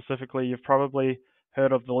Melbourne specifically, you've probably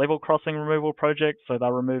heard of the level crossing removal project. So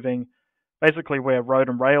they're removing basically where road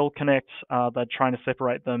and rail connect. They're trying to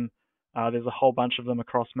separate them. There's a whole bunch of them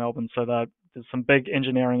across Melbourne. So there's some big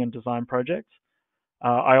engineering and design projects.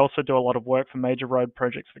 I also do a lot of work for Major Road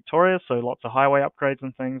Projects Victoria, so lots of highway upgrades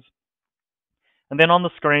and things. And then on the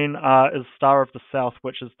screen is Star of the South,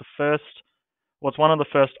 which is one of the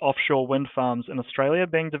first offshore wind farms in Australia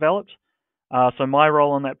being developed. So my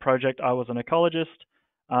role on that project, I was an ecologist,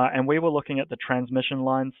 and we were looking at the transmission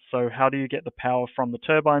lines. So how do you get the power from the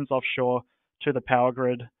turbines offshore to the power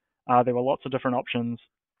grid? There were lots of different options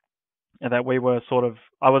that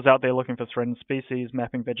I was out there looking for threatened species,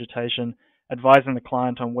 mapping vegetation, advising the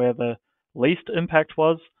client on where the least impact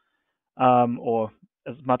was, or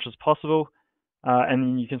as much as possible.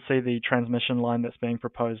 And you can see the transmission line that's being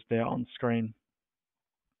proposed there on screen.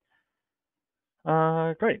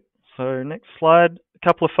 Great. So next slide, a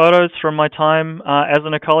couple of photos from my time as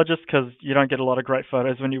an ecologist, because you don't get a lot of great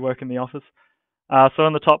photos when you work in the office. So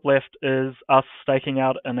in the top left is us staking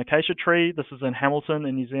out an acacia tree. This is in Hamilton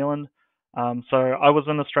in New Zealand. So I was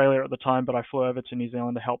in Australia at the time, but I flew over to New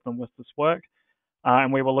Zealand to help them with this work.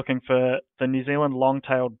 And we were looking for the New Zealand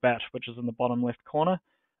long-tailed bat, which is in the bottom left corner.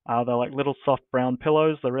 They're like little soft brown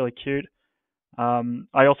pillows. They're really cute.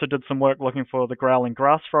 I also did some work looking for the growling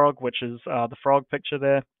grass frog, which is the frog picture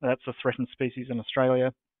there. That's a threatened species in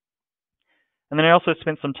Australia. And then I also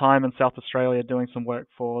spent some time in South Australia doing some work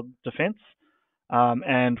for defence,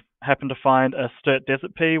 and happened to find a sturt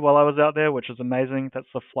desert pea while I was out there, which is amazing. That's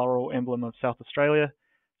the floral emblem of South Australia.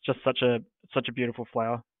 It's just such a beautiful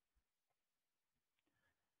flower.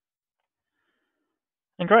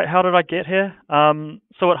 And great, how did I get here?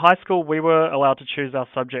 So at high school, we were allowed to choose our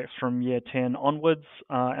subjects from year 10 onwards,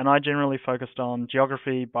 and I generally focused on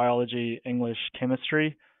geography, biology, English,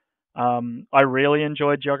 chemistry. I really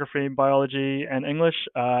enjoyed geography, biology, and English.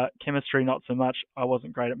 Chemistry, not so much. I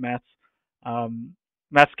wasn't great at maths.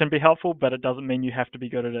 Maths can be helpful, but it doesn't mean you have to be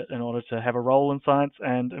good at it in order to have a role in science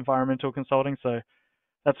and environmental consulting, so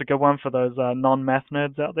that's a good one for those non-math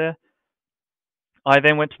nerds out there. I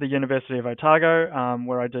then went to the University of Otago,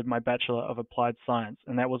 where I did my Bachelor of Applied Science,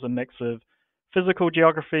 and that was a mix of physical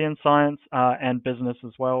geography and science and business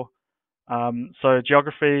as well. So the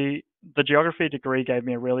geography degree gave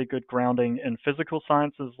me a really good grounding in physical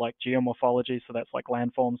sciences like geomorphology, so that's like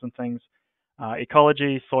landforms and things,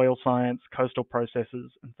 ecology, soil science, coastal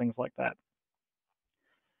processes, and things like that.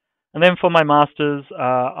 And then for my master's,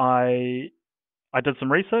 I did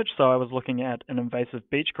some research, so I was looking at an invasive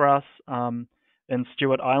beach grass in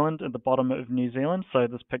Stewart Island at the bottom of New Zealand. So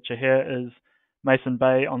this picture here is Mason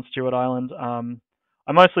Bay on Stewart Island.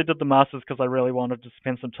 I mostly did the Masters because I really wanted to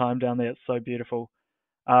spend some time down there. It's so beautiful.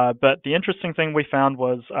 But the interesting thing we found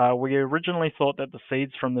was we originally thought that the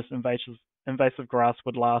seeds from this invasive grass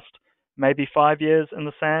would last maybe 5 years in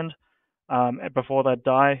the sand. before they'd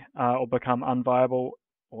die or become unviable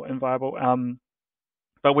or inviable.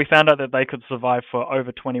 But we found out that they could survive for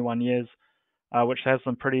over 21 years, which has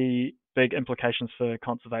some pretty big implications for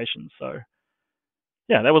conservation. So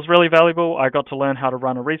yeah, that was really valuable. I got to learn how to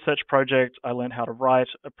run a research project. I learned how to write,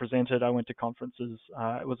 I presented, I went to conferences.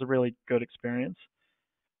 It was a really good experience.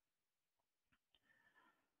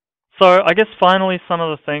 So I guess finally, some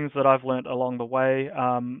of the things that I've learned along the way,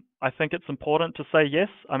 I think it's important to say yes.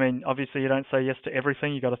 I mean, obviously you don't say yes to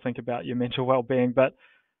everything. You got to think about your mental well-being, but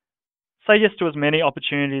say yes to as many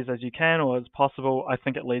opportunities as you can or as possible. I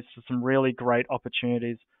think it leads to some really great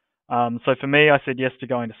opportunities. So for me, I said yes to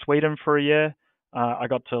going to Sweden for a year. I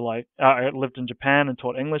got to I lived in Japan and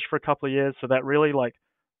taught English for a couple of years. So that really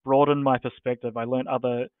broadened my perspective. I learned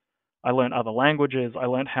other languages. I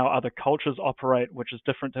learned how other cultures operate, which is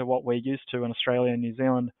different to what we're used to in Australia and New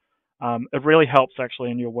Zealand. It really helps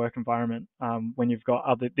actually in your work environment when you've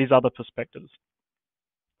got these other perspectives.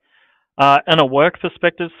 In a work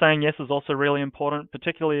perspective, saying yes is also really important,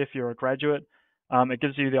 particularly if you're a graduate. It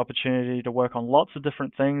gives you the opportunity to work on lots of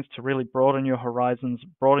different things to really broaden your horizons,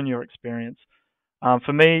 broaden your experience.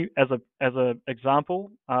 For me, as a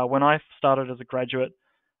example, when I started as a graduate,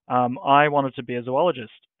 I wanted to be a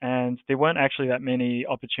zoologist, and there weren't actually that many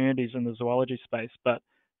opportunities in the zoology space, but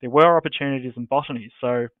there were opportunities in botany.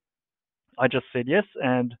 So I just said yes,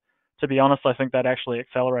 and to be honest, I think that actually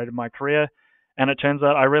accelerated my career. And it turns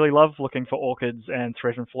out I really love looking for orchids and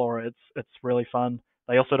threatened flora. It's really fun.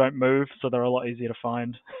 They also don't move, so they're a lot easier to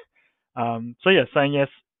find. So yeah, saying yes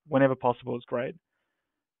whenever possible is great.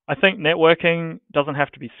 I think networking doesn't have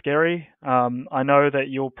to be scary. I know that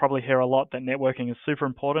you'll probably hear a lot that networking is super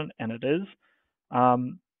important, and it is.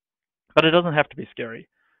 But it doesn't have to be scary.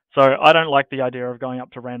 So I don't like the idea of going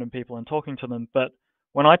up to random people and talking to them. But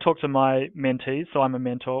when I talk to my mentees, so I'm a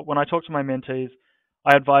mentor, when I talk to my mentees,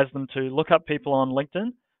 I advise them to look up people on LinkedIn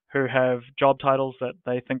who have job titles that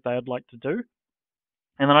they think they'd like to do.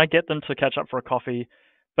 And then I get them to catch up for a coffee,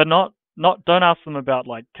 but don't ask them about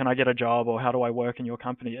can I get a job or how do I work in your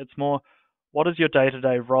company? It's more, what is your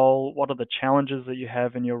day-to-day role? What are the challenges that you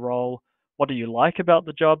have in your role? What do you like about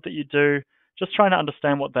the job that you do? Just trying to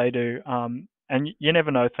understand what they do. And you never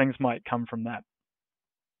know, things might come from that.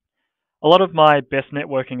 A lot of my best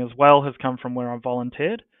networking as well has come from where I've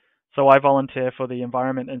volunteered. So I volunteer for the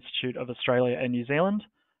Environment Institute of Australia and New Zealand,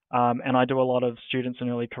 and I do a lot of students in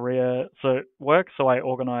early career work. So I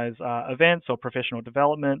organise events or professional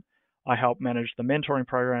development. I help manage the mentoring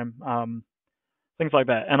program, things like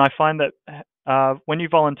that. And I find that when you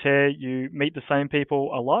volunteer, you meet the same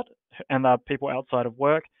people a lot, and they're people outside of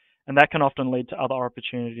work, and that can often lead to other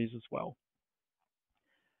opportunities as well.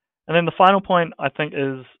 And then the final point, I think,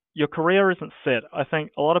 is your career isn't set. I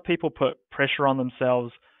think a lot of people put pressure on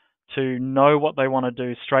themselves to know what they want to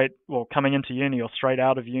do coming into uni or straight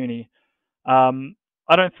out of uni.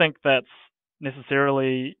 I don't think that's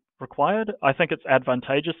necessarily required. I think it's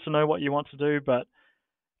advantageous to know what you want to do, but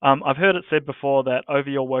I've heard it said before that over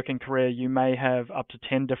your working career, you may have up to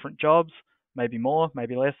 10 different jobs, maybe more,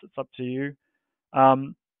 maybe less. It's up to you.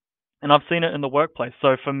 And I've seen it in the workplace.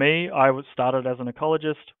 So for me, I started as an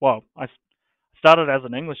ecologist. Well, I started as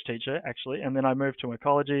an English teacher, actually, and then I moved to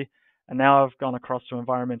ecology. And now I've gone across to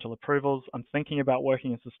environmental approvals. I'm thinking about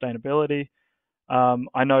working in sustainability.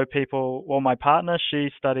 I know people, my partner, she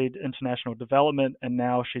studied international development and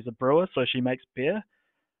now she's a brewer, so she makes beer.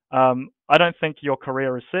 I don't think your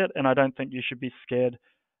career is set, and I don't think you should be scared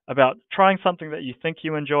about trying something that you think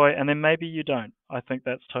you enjoy and then maybe you don't. I think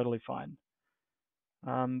that's totally fine.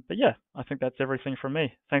 But yeah, I think that's everything from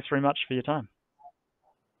me. Thanks very much for your time.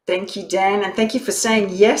 Thank you, Dan, and thank you for saying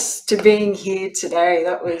yes to being here today.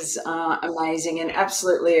 That was amazing, and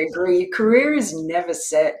absolutely agree. Your career is never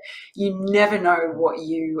set. You never know what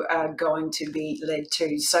you are going to be led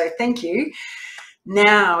to. So thank you.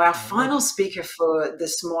 Now, our final speaker for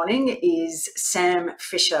this morning is Sam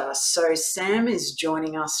Fischer. So Sam is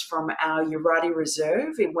joining us from our Eurardy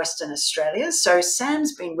Reserve in Western Australia. So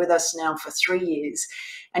Sam's been with us now for 3 years,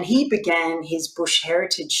 and he began his bush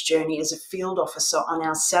heritage journey as a field officer on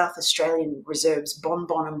our South Australian reserves, Bon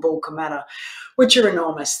Bon and Bulkamata, which are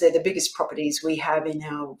enormous. They're the biggest properties we have in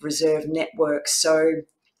our reserve network. So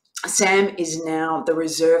Sam is now the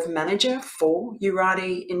reserve manager for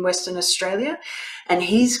Eurardy in Western Australia, and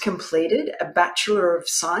he's completed a Bachelor of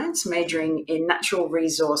Science majoring in Natural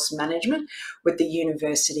Resource Management with the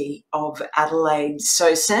University of Adelaide.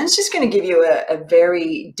 So Sam's just going to give you a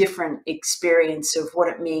very different experience of what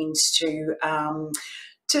it means to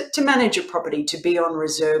manage a property, to be on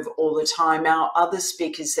reserve all the time. Our other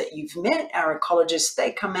speakers that you've met, our ecologists,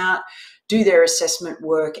 they come out, do their assessment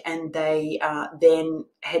work, and they then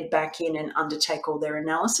head back in and undertake all their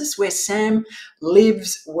analysis, where Sam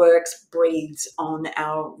lives, works, breathes on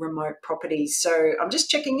our remote properties. So I'm just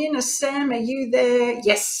checking in. Sam, are you there?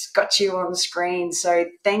 Yes, got you on screen. So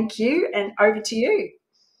thank you, and over to you.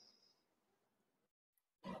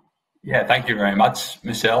 Yeah, thank you very much,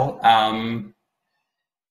 Michelle.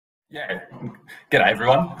 Yeah, g'day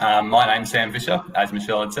everyone. My name's Sam Fischer, as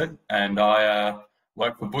Michelle had said, and I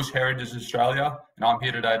work for Bush Heritage Australia, and I'm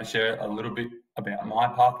here today to share a little bit about my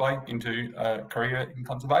pathway into a career in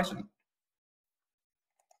conservation.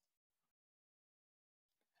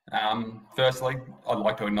 Firstly, I'd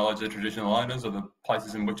like to acknowledge the traditional owners of the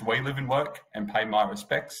places in which we live and work, and pay my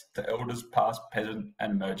respects to elders past, present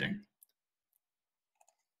and emerging.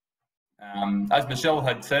 As Michelle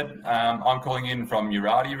had said, I'm calling in from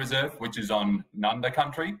Eurardy Reserve, which is on Nunda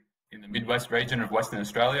country in the Midwest region of Western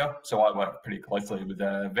Australia. So I work pretty closely with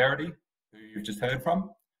Verity, who you've just heard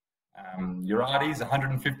from. Eurardy is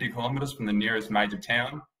 150 kilometres from the nearest major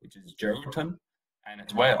town, which is Geraldton, and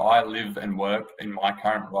it's where I live and work in my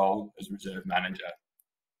current role as reserve manager.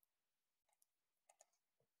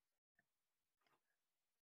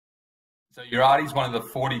 So Eurardy is one of the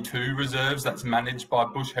 42 reserves that's managed by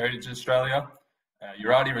Bush Heritage Australia.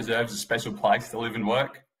 Eurardy Reserve is a special place to live and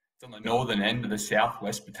work. It's on the northern end of the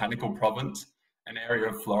Southwest Botanical Province, an area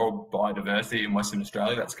of floral biodiversity in Western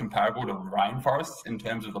Australia that's comparable to rainforests in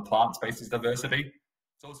terms of the plant species diversity.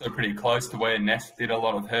 It's also pretty close to where Ness did a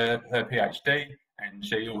lot of her PhD, and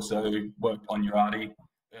she also worked on Eurardy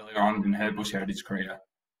earlier on in her Bush Heritage career.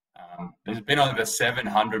 There's been over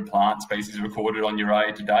 700 plant species recorded on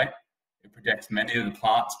Eurardy to date. It protects many of the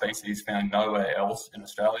plant species found nowhere else in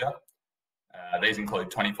Australia. These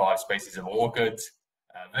include 25 species of orchids,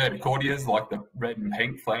 verticordias like the red and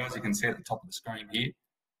pink flowers you can see at the top of the screen here.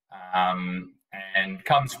 And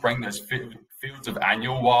come spring, there's fields of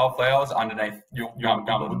annual wildflowers underneath young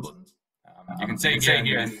woodlands. You can see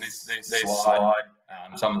here in this slide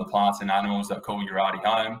some of the plants and animals that call Eurardy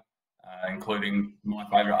home, including my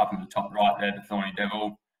favourite up in the top right there, the thorny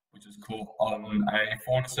devil, which was caught on a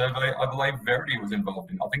fauna survey I believe Verity was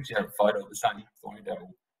involved in. I think she had a photo of the same thorny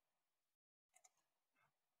devil.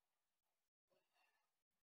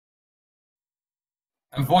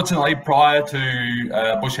 Unfortunately, prior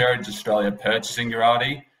to Bush Heritage Australia purchasing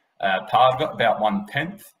Eurardy, part of it, about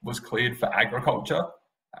 1/10, was cleared for agriculture.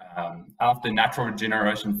 After natural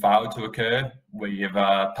regeneration failed to occur, we have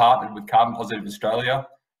partnered with Carbon Positive Australia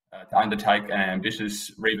to undertake an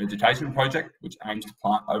ambitious revegetation project, which aims to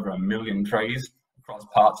plant over 1 million trees across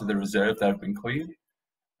parts of the reserve that have been cleared.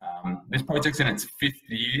 This project's in its 5th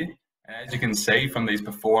year, and as you can see from these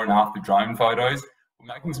before and after drone photos, we're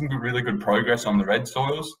making some really good progress on the red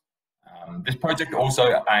soils. This project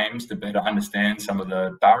also aims to better understand some of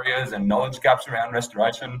the barriers and knowledge gaps around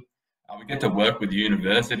restoration. We get to work with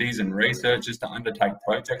universities and researchers to undertake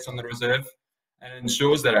projects on the reserve, and it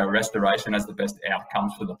ensures that our restoration has the best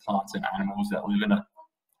outcomes for the plants and animals that live in it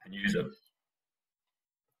and use it.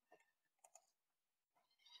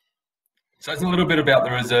 So it's a little bit about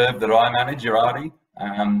the reserve that I manage, Eurardy.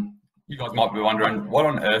 You guys might be wondering, what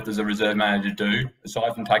on earth does a reserve manager do,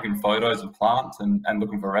 aside from taking photos of plants and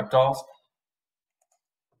looking for reptiles?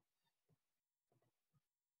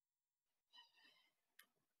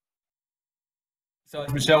 So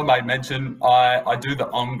as Michelle made mention, I do the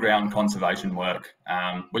on-ground conservation work,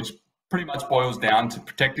 which pretty much boils down to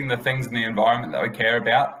protecting the things in the environment that we care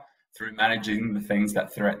about through managing the things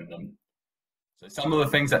that threaten them. So some of the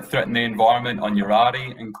things that threaten the environment on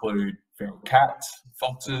Eurardy include feral cats,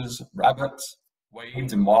 foxes, rabbits,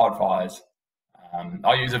 weeds and wildfires.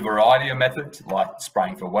 I use a variety of methods like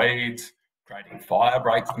spraying for weeds, creating fire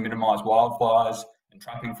breaks to minimise wildfires, and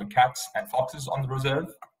trapping for cats and foxes on the reserve.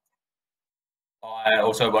 I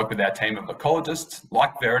also work with our team of ecologists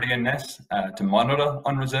like Verity and Ness to monitor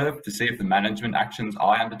on reserve to see if the management actions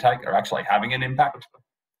I undertake are actually having an impact.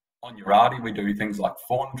 On Eurardy, we do things like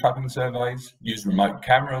fauna trapping surveys, use remote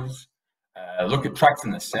cameras, look at tracks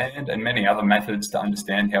in the sand and many other methods to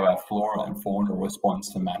understand how our flora and fauna responds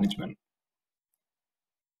to management.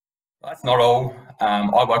 That's not all.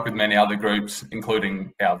 I work with many other groups,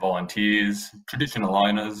 including our volunteers, traditional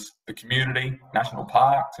owners, the community, national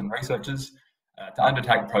parks and researchers, to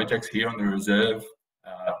undertake projects here on the reserve,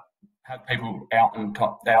 have people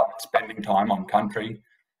out spending time on country,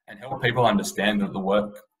 and help people understand that the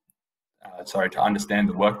work,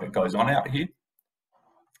 that goes on out here.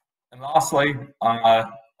 And lastly, I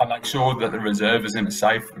make sure that the reserve is in a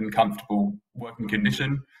safe and comfortable working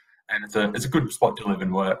condition, and it's a good spot to live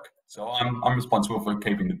and work. So I'm responsible for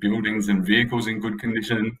keeping the buildings and vehicles in good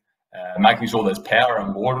condition, making sure there's power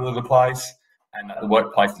and water to the place, and that the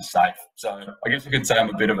workplace is safe. So I guess you could say I'm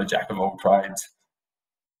a bit of a jack of all trades.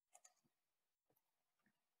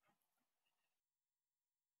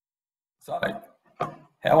 So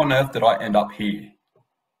how on earth did I end up here?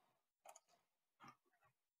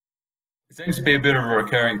 It seems to be a bit of a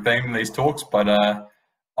recurring theme in these talks, but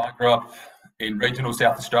I grew up in regional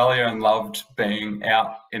South Australia and loved being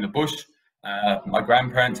out in the bush. My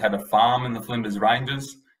grandparents had a farm in the Flinders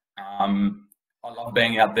Ranges. I loved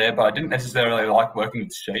being out there, but I didn't necessarily like working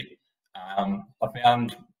with sheep. I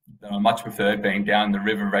found that I much preferred being down the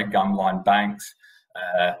river red gum line banks,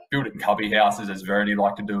 building cubby houses, as Verity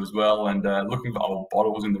liked to do as well, and looking for old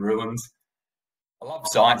bottles in the ruins. I loved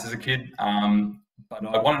science as a kid, but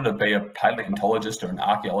I wanted to be a paleontologist or an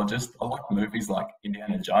archaeologist. I liked movies like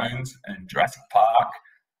Indiana Jones and Jurassic Park,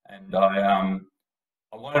 and I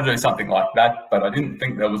wanted to do something like that, but I didn't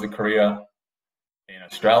think there was a career in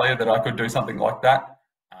Australia that I could do something like that.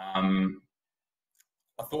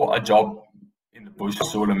 I thought a job in the bush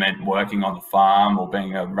sort of meant working on the farm or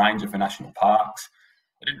being a ranger for national parks.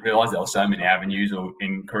 I didn't realise there were so many avenues or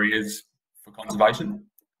in careers for conservation.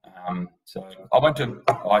 So I went to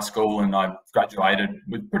high school and I graduated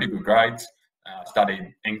with pretty good grades.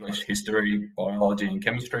 Studied English, history, biology and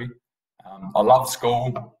chemistry. I loved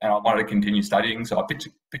school and I wanted to continue studying, so I picked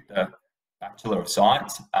a Bachelor of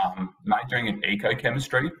Science, majoring in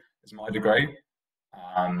ecochemistry as my degree.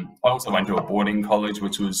 I also went to a boarding college,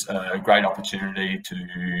 which was a great opportunity to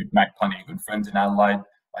make plenty of good friends in Adelaide.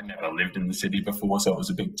 I'd never lived in the city before, so it was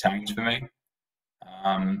a big change for me.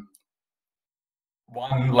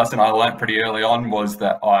 One lesson I learned pretty early on was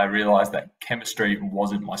that I realised that chemistry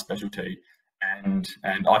wasn't my specialty, and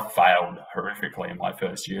I failed horrifically in my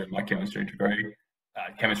first year of my chemistry degree,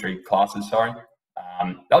 chemistry classes, sorry.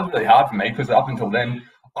 That was really hard for me because up until then,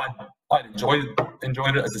 I enjoyed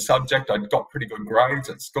it as a subject. I'd got pretty good grades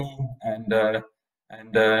at school, and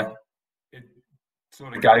it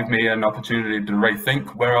sort of gave me an opportunity to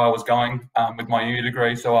rethink where I was going with my uni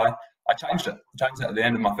degree. So I changed it. I changed it at the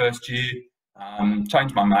end of my first year.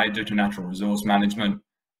 Changed my major to natural resource management.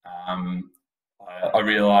 I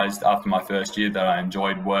realised after my first year that I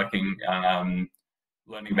enjoyed working,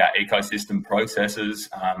 learning about ecosystem processes.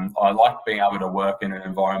 I liked being able to work in an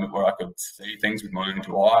environment where I could see things with my own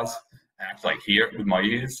two eyes and actually hear it with my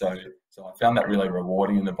ears. So I found that really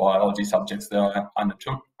rewarding in the biology subjects that I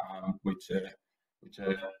undertook, which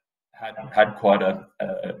had quite a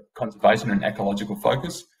conservation and ecological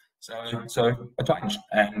focus. So I changed,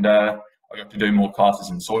 and I got to do more classes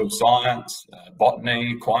in soil science,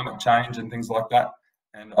 botany, climate change and things like that.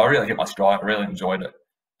 And I really hit my stride. I really enjoyed it.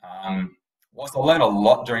 Whilst I learned a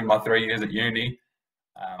lot during my 3 years at uni,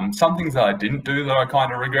 some things that I didn't do that I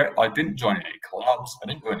kind of regret. I didn't join any clubs. I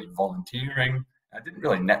didn't do any volunteering. I didn't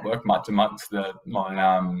really network much amongst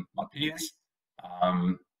my peers.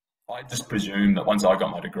 I just presumed that once I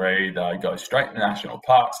got my degree, that I'd go straight to national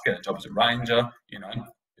parks, get a job as a ranger. You know,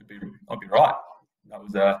 I'd be right.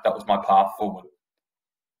 That was my path forward.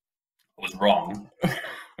 I was wrong.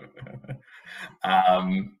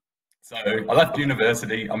 So I left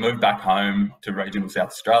university. I moved back home to regional South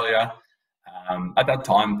Australia. At that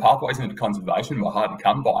time, pathways into conservation were hard to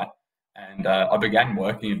come by, and I began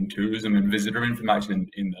working in tourism and visitor information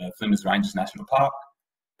in the Flinders Ranges National Park.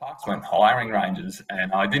 Parks weren't hiring rangers,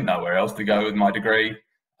 and I didn't know where else to go with my degree.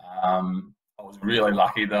 I was really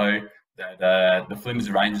lucky though that the Flinders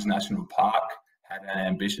Ranges National Park had an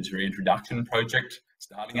ambitious reintroduction project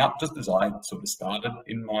starting up just as I sort of started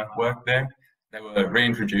in my work there. They were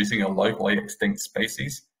reintroducing a locally extinct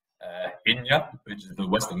species, Inya, which is the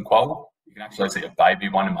western quoll. You can actually see a baby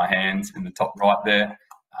one in my hands in the top right there.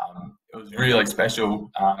 It was really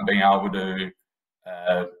special being able to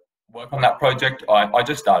work on that project. I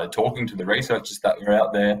just started talking to the researchers that were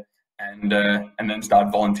out there, and then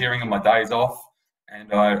started volunteering on my days off.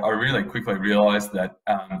 And I really quickly realised that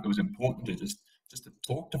it was important to just to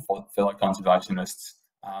talk to fellow conservationists.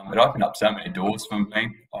 It opened up so many doors for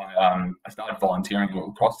me. I started volunteering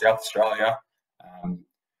across South Australia.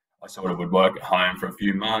 I sort of would work at home for a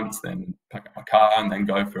few months, then pack up my car and then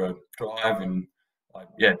go for a drive, and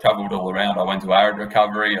travelled all around. I went to Arup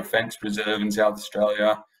Recovery, a fence preserve in South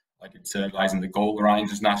Australia. I did surveys in the Gawler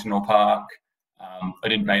Ranges National Park. I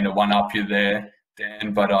didn't mean to one-up you there,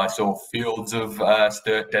 Dan, but I saw fields of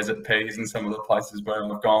Stook desert peas in some of the places where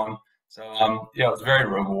I've gone. So it was a very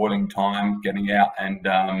rewarding time getting out and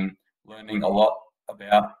learning a lot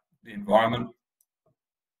about the environment.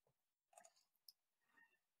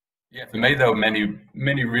 Yeah, for me, there were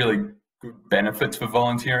many really good benefits for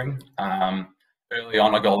volunteering. Early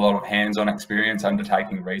on, I got a lot of hands-on experience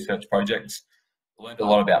undertaking research projects. I learned a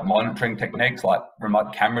lot about monitoring techniques like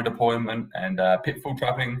remote camera deployment and pitfall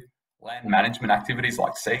trapping, land management activities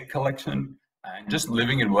like seed collection, and just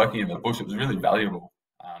living and working in the bush. It was really valuable.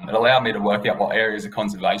 It allowed me to work out what areas of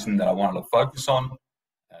conservation that I wanted to focus on.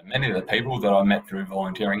 Many of the people that I met through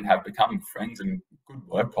volunteering have become friends and good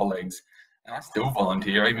work colleagues, and I still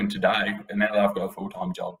volunteer even today, and now that I've got a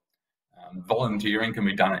full-time job. Volunteering can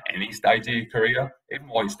be done at any stage of your career, even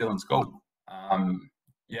while you're still in school.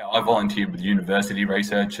 Yeah, I volunteered with university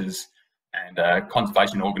researchers and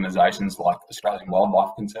conservation organisations like Australian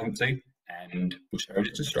Wildlife Conservancy and Bush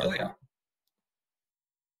Heritage Australia.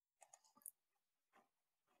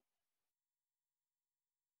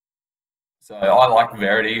 So I, like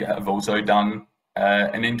Verity, have also done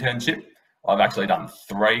an internship. I've actually done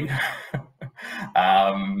 3.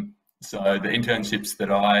 So the internships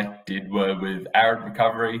that I did were with Arup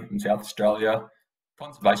Recovery in South Australia,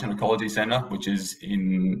 Conservation Ecology Centre, which is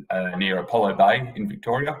in near Apollo Bay in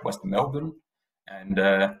Victoria, western Melbourne, and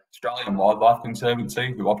Australian Wildlife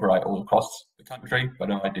Conservancy, who operate all across the country, but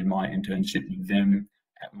I did my internship with them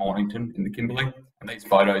at Mornington in the Kimberley. And these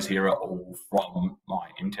photos here are all from my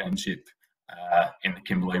internship in the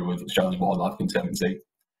Kimberley with Australian Wildlife Conservancy.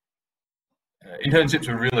 Internships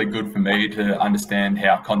were really good for me to understand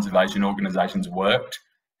how conservation organisations worked,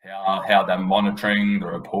 how they're monitoring, the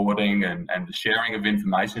reporting and the sharing of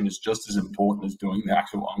information is just as important as doing the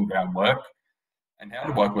actual on-ground work, and how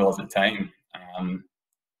to work well as a team. And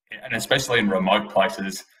especially in remote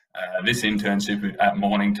places, this internship at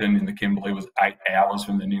Mornington in the Kimberley was 8 hours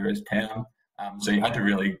from the nearest town. So you had to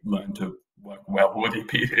really learn to work well with your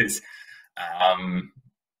peers.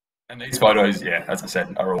 And these photos, yeah, as I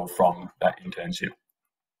said, are all from that internship.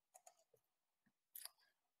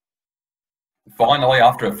 Finally,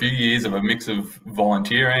 after a few years of a mix of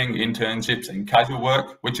volunteering, internships and casual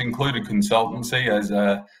work, which included consultancy,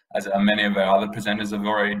 as many of our other presenters have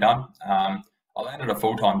already done, I landed a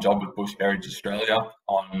full-time job with Bush Heritage Australia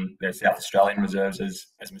on their South Australian reserves,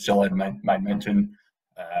 as Michelle had made mention,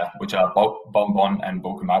 which are Bonbon and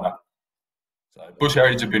Bulkamata. So Bush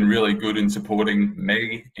Heritage have been really good in supporting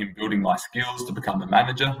me in building my skills to become a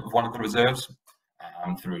manager of one of the reserves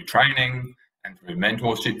through training and through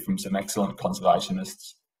mentorship from some excellent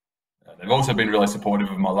conservationists. They've also been really supportive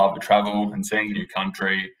of my love of travel and seeing new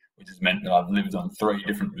country, which has meant that I've lived on 3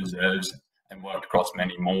 different reserves and worked across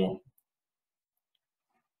many more.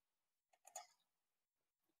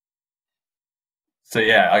 So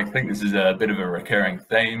yeah, I think this is a bit of a recurring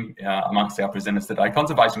theme amongst our presenters today.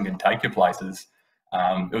 Conservation can take you places.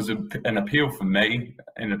 It was an appeal for me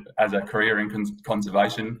as a career in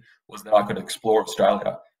conservation was that I could explore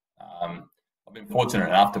Australia. I've been fortunate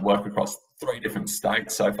enough to work across 3 different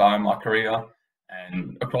states so far in my career,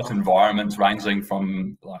 and across environments ranging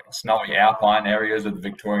from like snowy alpine areas of the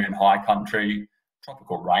Victorian high country,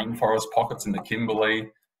 tropical rainforest pockets in the Kimberley,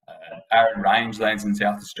 arid rangelands in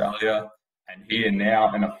South Australia, and here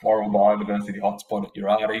now in a floral biodiversity hotspot at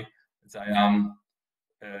Eurardy.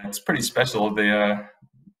 It's pretty special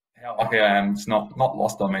how lucky I am. It's not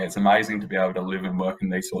lost on me. It's amazing to be able to live and work in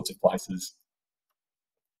these sorts of places.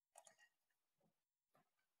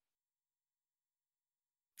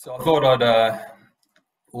 So I thought I'd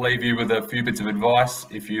leave you with a few bits of advice.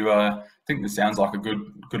 If you think this sounds like a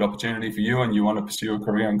good opportunity for you and you want to pursue a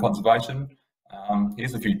career in conservation,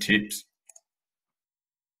 here's a few tips.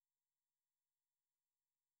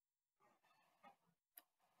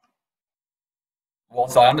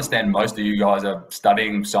 Whilst I understand most of you guys are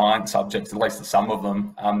studying science subjects, at least some of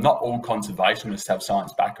them, not all conservationists have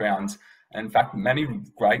science backgrounds. In fact, many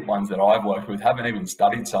great ones that I've worked with haven't even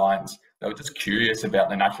studied science. They were just curious about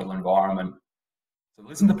the natural environment. So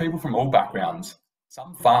listen to people from all backgrounds.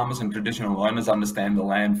 Some farmers and traditional owners understand the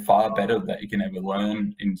land far better than you can ever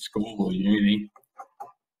learn in school or uni.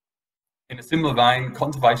 In a similar vein,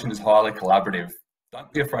 conservation is highly collaborative.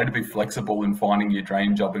 Don't be afraid to be flexible in finding your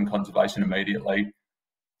dream job in conservation immediately.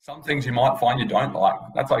 Some things you might find you don't like,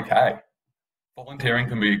 that's okay. Volunteering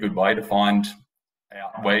can be a good way to find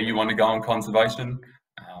out where you want to go in conservation.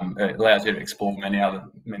 It allows you to explore many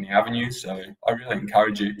avenues. So I really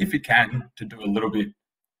encourage you, if you can, to do a little bit.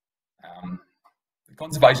 The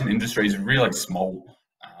conservation industry is really small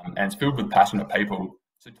and it's filled with passionate people.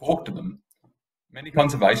 So talk to them. Many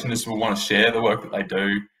conservationists will want to share the work that they do.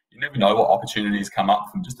 You never know what opportunities come up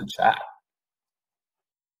from just a chat.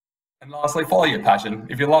 And lastly, follow your passion.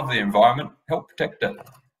 If you love the environment, help protect it.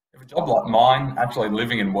 If a job like mine, actually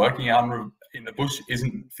living and working out in the bush,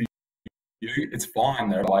 isn't for you, it's fine.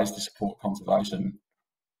 There are ways to support conservation.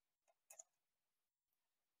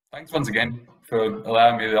 Thanks once again for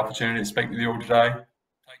allowing me the opportunity to speak with you all today.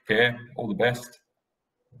 Take care. All the best.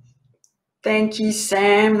 Thank you,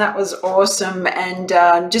 Sam. That was awesome. And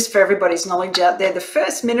just for everybody's knowledge out there, the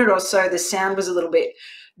first minute or so, the sound was a little bit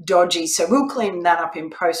dodgy. So we'll clean that up in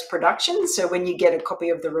post-production. So when you get a copy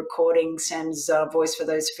of the recording, Sam's voice for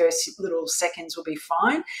those first little seconds will be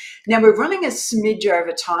fine. Now, we're running a smidge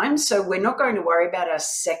over time, so we're not going to worry about our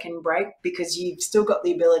second break because you've still got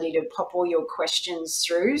the ability to pop all your questions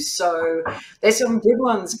through. So there's some good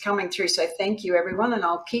ones coming through. So thank you, everyone, and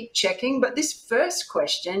I'll keep checking. But this first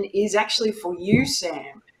question is actually for you,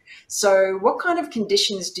 Sam. So what kind of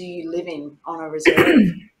conditions do you live in on a reserve?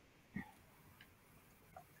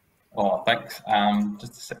 Oh, thanks.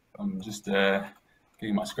 Just a sec. I'm just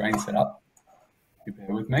getting my screen set up. You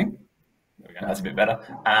bear with me. There we go. That's a bit better.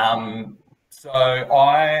 So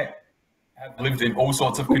I have lived in all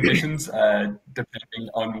sorts of conditions, depending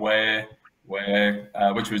on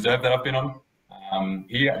which reserve that I've been on.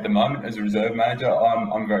 Here at the moment, as a reserve manager,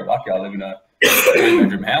 I'm very lucky. I live in a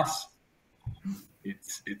 3-bedroom house.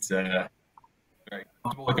 It's very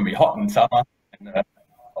comfortable. It can be hot in summer, and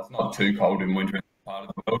it's not too cold in winter. Part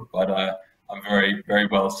of the world, but I'm very, very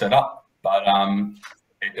well set up. But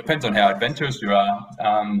it depends on how adventurous you are.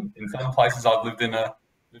 In some places, I've lived in a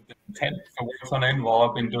tent for weeks on end while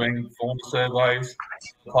I've been doing fauna surveys.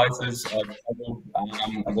 Places I've traveled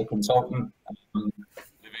as a consultant,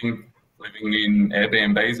 living in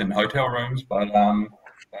Airbnbs and hotel rooms. But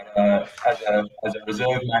as a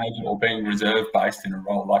reserve manager or being reserve based in a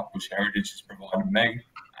role like Bush Heritage has provided me,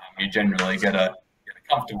 you generally get a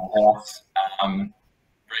comfortable house,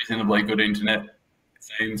 reasonably good internet, it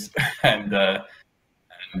seems, and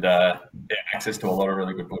access to a lot of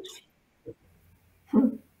really good books.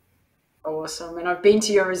 Awesome. And I've been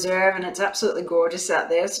to your reserve and it's absolutely gorgeous out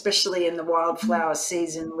there, especially in the wildflower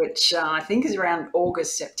season, which I think is around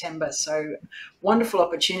August, September. So wonderful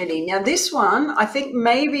opportunity. Now this one, I think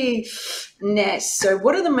maybe Ness. So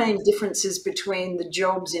what are the main differences between the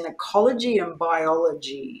jobs in ecology and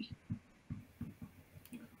biology?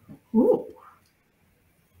 Ooh.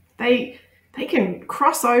 They can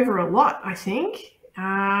cross over a lot, I think.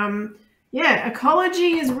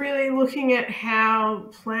 Ecology is really looking at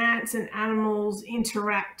how plants and animals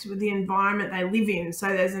interact with the environment they live in. So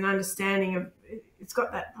there's an understanding of, it's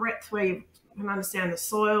got that breadth where you can understand the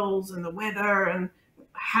soils and the weather and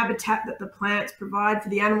habitat that the plants provide for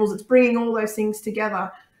the animals. It's bringing all those things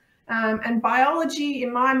together. And biology,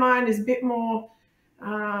 in my mind, is a bit more,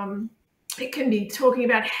 it can be talking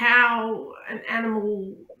about how an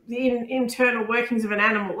animal, the internal workings of an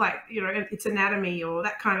animal, like, its anatomy or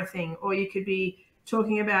that kind of thing. Or you could be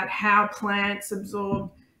talking about how plants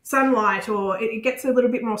absorb sunlight, or it gets a little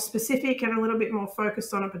bit more specific and a little bit more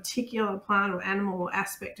focused on a particular plant or animal or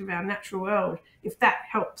aspect of our natural world, if that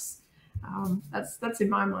helps. That's in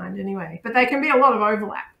my mind anyway. But there can be a lot of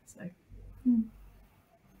overlap. So.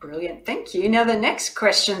 Brilliant. Thank you. Now, the next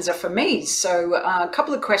questions are for me. So a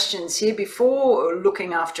couple of questions here. Before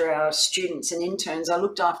looking after our students and interns, I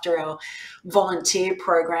looked after our volunteer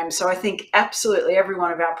program. So I think absolutely every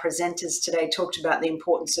one of our presenters today talked about the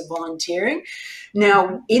importance of volunteering.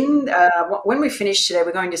 Now, when we finish today,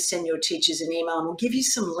 we're going to send your teachers an email and we'll give you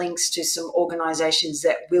some links to some organisations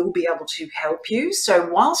that will be able to help you. So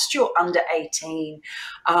whilst you're under 18,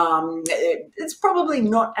 it's probably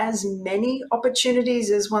not as many opportunities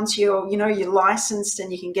as once you're licensed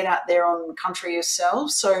and you can get out there on country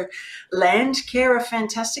yourself. So Landcare are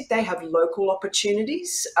fantastic. They have local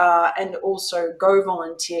opportunities, and also Go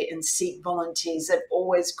Volunteer and Seek Volunteers. They've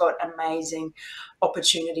always got amazing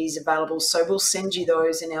opportunities available. So we'll send you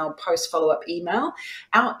those in our post follow-up email.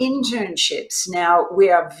 Our internships. Now,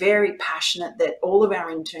 we are very passionate that all of our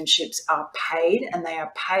internships are paid, and they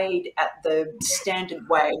are paid at the standard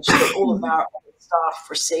wage that all of our staff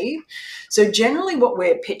receive. So generally what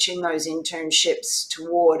we're pitching those internships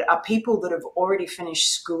toward are people that have already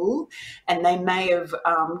finished school and they may have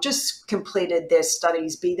just completed their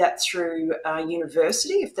studies, be that through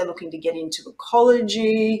university if they're looking to get into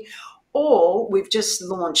ecology, or we've just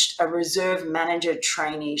launched a reserve manager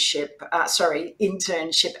internship,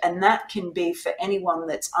 and that can be for anyone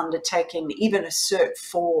that's undertaking even a Cert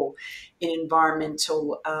 4 in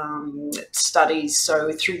environmental studies,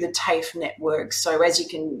 so through the TAFE network. So as you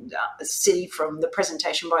can see from the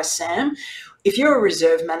presentation by Sam, if you're a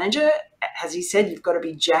reserve manager, as he said, you've got to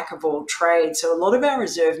be jack of all trades. So a lot of our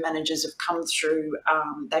reserve managers have come through,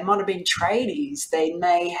 they might have been tradies, they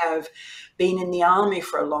may have been in the army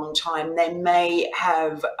for a long time, they may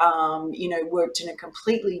have worked in a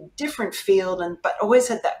completely different field, but always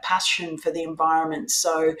had that passion for the environment.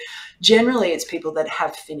 So generally it's people that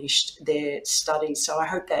have finished their studies. So I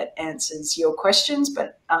hope that answers your questions,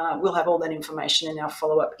 but we'll have all that information in our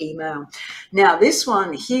follow-up email. Now, this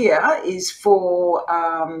one here is for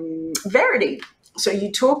Verity. So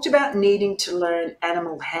you talked about needing to learn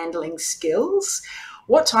animal handling skills.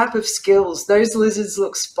 What type of skills? Those lizards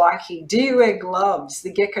look spiky. Do you wear gloves?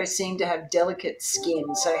 The geckos seem to have delicate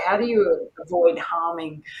skin. So how do you avoid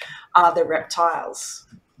harming other reptiles?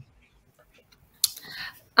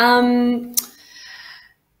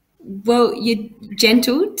 Well, you're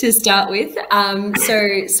gentle to start with.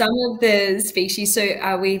 So some of the species,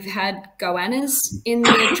 we've had goannas in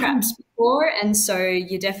the traps before, and so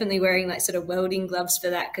you're definitely wearing like sort of welding gloves for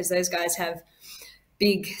that, because those guys have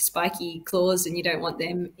big spiky claws and you don't want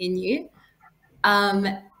them in you.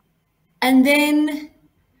 And then,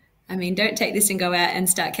 I mean, don't take this and go out and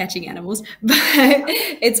start catching animals, but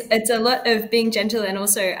it's a lot of being gentle and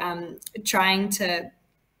also trying to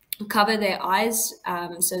cover their eyes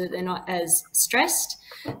so that they're not as stressed,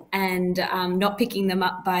 and not picking them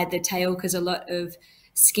up by the tail, because a lot of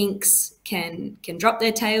skinks can drop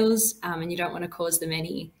their tails, and you don't want to cause them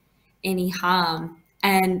any harm.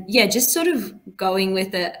 And yeah, just sort of going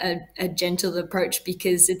with a gentle approach,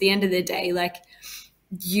 because at the end of the day, like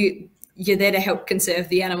you're there to help conserve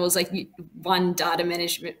the animals. Like one data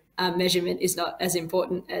measurement is not as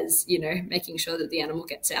important as, making sure that the animal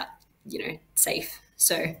gets out, safe.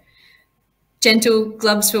 So gentle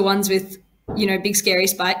gloves for ones with, big scary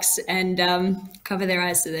spikes, and cover their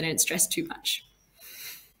eyes so they don't stress too much.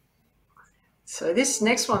 So this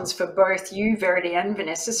next one's for both you, Verity, and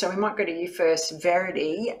Vanessa. So we might go to you first,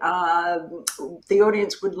 Verity. The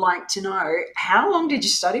audience would like to know, how long did you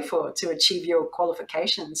study for to achieve your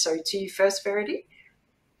qualifications? So to you first, Verity.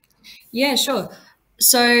 Yeah, sure.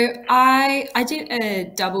 So I did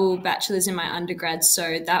a double bachelor's in my undergrad.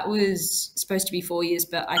 So that was supposed to be 4 years,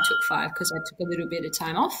 but I took 5 because I took a little bit of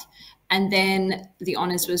time off. And then the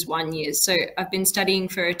honours was 1 year. So I've been studying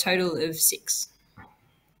for a total of 6.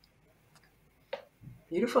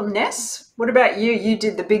 Beautiful. Ness, what about you? You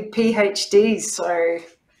did the big PhDs, so...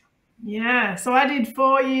 Yeah, so I did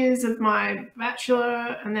 4 years of my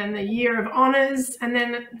bachelor, and then the year of honours, and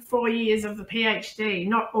then 4 years of the PhD.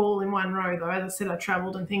 Not all in one row, though. As I said, I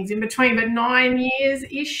travelled and things in between, but 9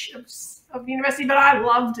 years-ish of university. But I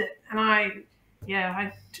loved it, and I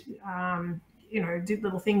did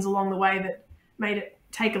little things along the way that made it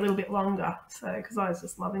take a little bit longer. So because I was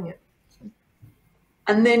just loving it.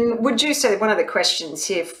 And then would you say, one of the questions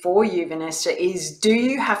here for you, Vanessa, is do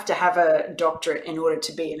you have to have a doctorate in order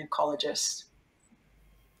to be an ecologist?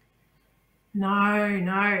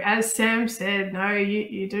 No. As Sam said, no,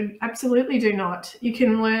 you absolutely do not. You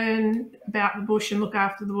can learn about the bush and look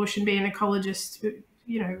after the bush and be an ecologist,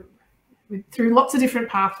 through lots of different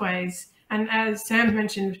pathways. And as Sam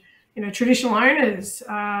mentioned, traditional owners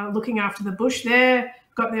looking after the bush, they're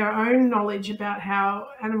got their own knowledge about how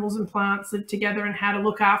animals and plants live together and how to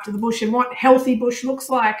look after the bush and what healthy bush looks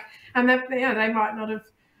like. And that they might not have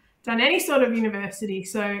done any sort of university,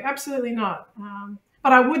 so absolutely not.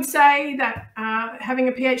 But I would say that having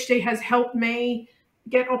a PhD has helped me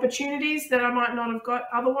get opportunities that I might not have got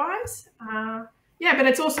otherwise. But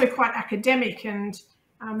it's also quite academic, and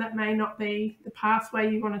that may not be the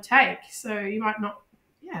pathway you want to take. So you might not,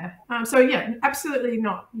 absolutely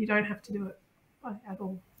not. You don't have to do it at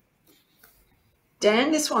all.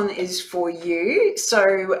 Dan, this one is for you.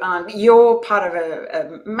 So you're part of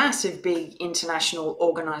a massive, big international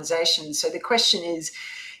organisation. So the question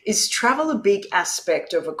is travel a big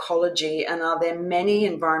aspect of ecology, and are there many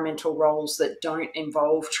environmental roles that don't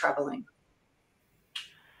involve travelling?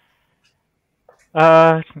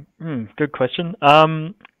 Good question.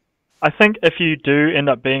 I think if you do end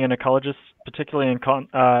up being an ecologist, particularly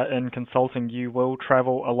in consulting, you will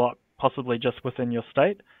travel a lot, possibly just within your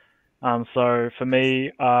state. So for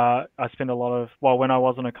me, I spend when I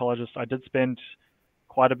was an ecologist, I did spend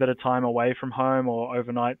quite a bit of time away from home, or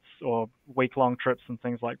overnights or week-long trips and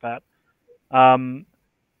things like that.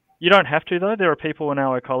 You don't have to, though. There are people in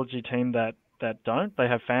our ecology team that don't. They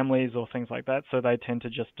have families or things like that, so they tend to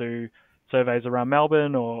just do surveys around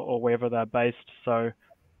Melbourne or wherever they're based. So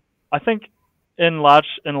I think in large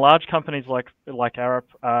companies like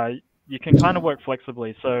Arup, you can kind of work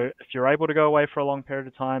flexibly. So if you're able to go away for a long period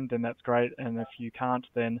of time, then that's great. And if you can't,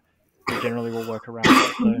 then you generally will work around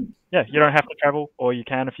it. So yeah, you don't have to travel, or you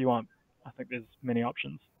can if you want. I think there's many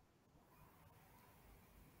options.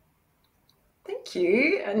 Thank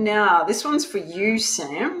you. And now this one's for you,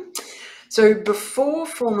 Sam. So before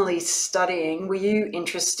formally studying, were you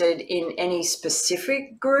interested in any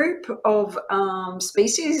specific group of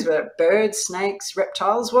species, birds, snakes,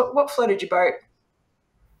 reptiles? What floated your boat?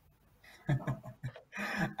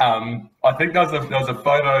 I think there was a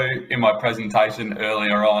photo in my presentation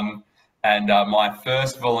earlier on, and my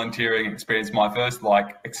first volunteering experience, my first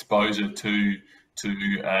like exposure to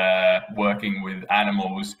working with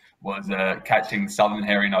animals was catching southern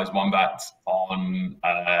hairy-nosed wombats on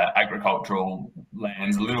agricultural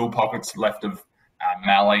lands, little pockets left of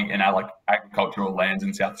mallee and agricultural lands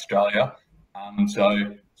in South Australia.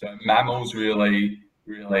 So mammals really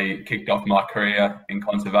kicked off my career in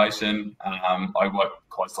conservation. I worked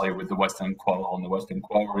closely with the Western Quoll on the Western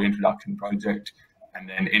Quoll Reintroduction Project, and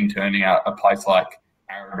then interning at a place like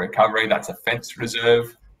Arup Recovery, that's a fenced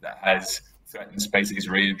reserve that has threatened species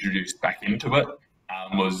reintroduced back into it,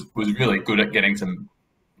 was really good at getting some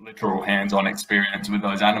literal hands-on experience with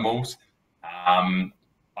those animals.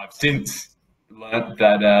 I've since learned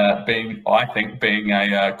that being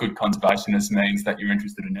a good conservationist means that you're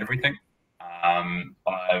interested in everything.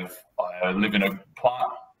 I live in a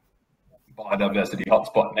plant biodiversity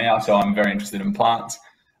hotspot now, so I'm very interested in plants.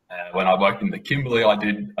 When I worked in the Kimberley, I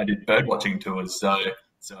did bird watching tours. So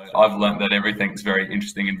I've learned that everything's very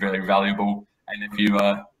interesting and very valuable. And if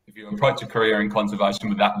you approach a career in conservation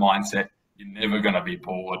with that mindset, you're never going to be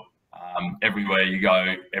bored. Everywhere you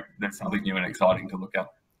go, there's something new and exciting to look at.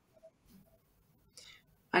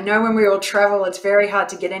 I know when we all travel, it's very hard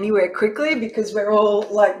to get anywhere quickly because we're all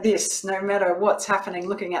like this, no matter what's happening,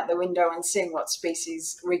 looking out the window and seeing what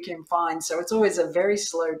species we can find. So it's always a very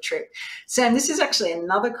slow trip. Sam, this is actually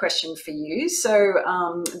another question for you. So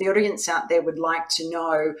the audience out there would like to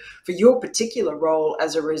know, for your particular role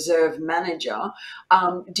as a reserve manager,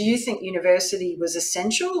 do you think university was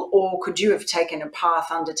essential, or could you have taken a path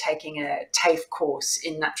undertaking a TAFE course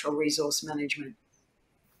in natural resource management?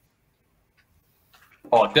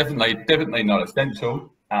 Oh, definitely not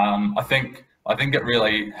essential. I think it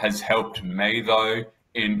really has helped me though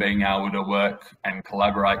in being able to work and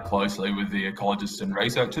collaborate closely with the ecologists and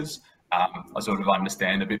researchers. I sort of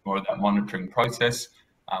understand a bit more of that monitoring process,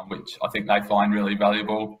 which I think they find really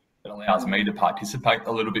valuable. It allows me to participate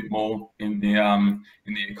a little bit more in the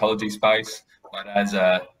ecology space. But as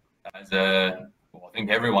I think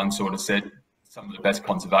everyone sort of said, some of the best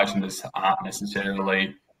conservationists aren't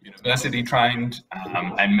necessarily university trained,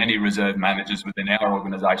 and many reserve managers within our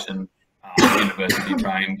organisation are university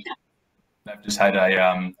trained. They've just had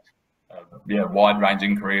a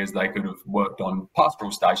wide-ranging careers. They could have worked on pastoral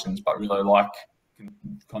stations, but really like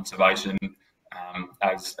conservation.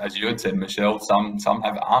 As you had said, Michelle, some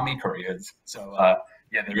have army careers. So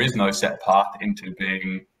there is no set path into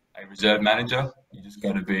being a reserve manager. You just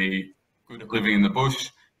got to be good at living in the bush.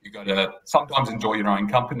 You got to sometimes enjoy your own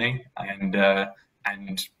company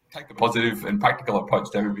and take a positive and practical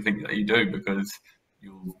approach to everything that you do, because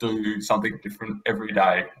you'll do something different every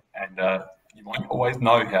day, and you won't always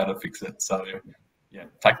know how to fix it. So,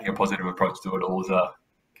 taking a positive approach to it all is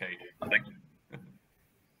key, I think.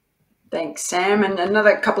 Thanks, Sam. And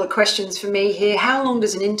another couple of questions for me here. How long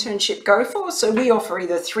does an internship go for? So we offer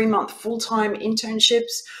either 3-month full-time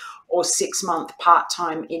internships or 6-month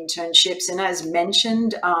part-time internships. And as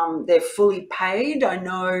mentioned, they're fully paid. I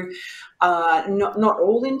know not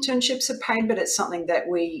all internships are paid, but it's something that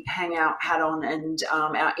we hang our hat on, and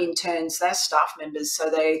our interns, they're staff members, so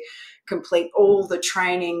they complete all the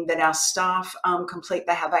training that our staff complete.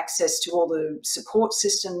 They have access to all the support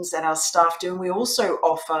systems that our staff do. And we also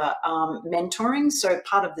offer mentoring. So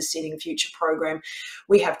part of the Seeding Future program,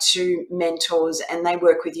 we have 2 mentors, and they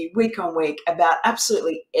work with you week on week about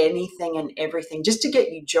absolutely anything and everything just to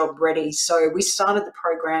get you job ready. So we started the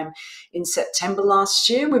program in September last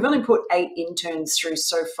year. We've only put 8 interns through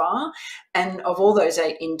so far. And of all those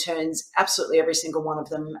 8 interns, absolutely every single one of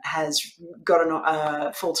them has got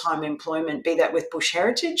a full-time employment, be that with Bush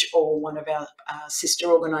Heritage or one of our sister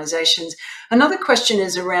organisations. Another question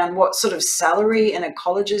is around what sort of salary an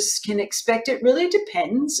ecologist can expect. It really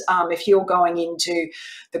depends if you're going into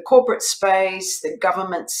the corporate space, the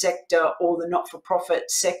government sector, or the not-for-profit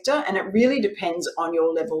sector, and it really depends on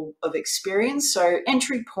your level of experience. So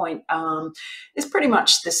entry point is pretty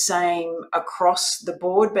much the same across the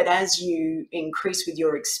board, but as you increase with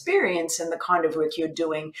your experience and the kind of work you're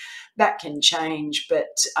doing, that can change. But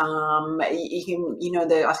you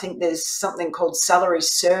can, I think there's something called Salary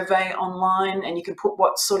Survey online, and you can put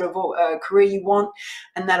what sort of career you want,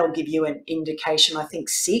 and that'll give you an indication. I think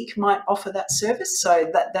Seek might offer that service,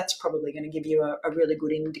 so that's probably going to give you a really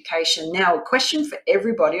good indication. Now, a question for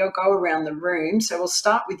everybody. I'll go around the room. So we'll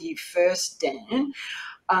start with you first, Dan.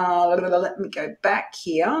 Let me go back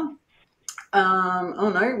here.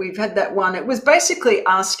 Oh no, we've had that one. It was basically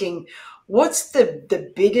asking, What's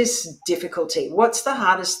the biggest difficulty? What's the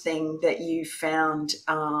hardest thing that you found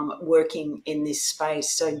working in this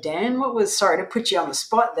space? So Dan, sorry to put you on the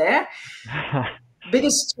spot there,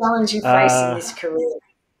 biggest challenge you face in this career?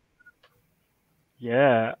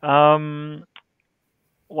 Yeah.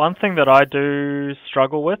 One thing that I do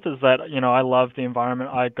struggle with is that, I love the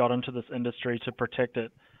environment. I got into this industry to protect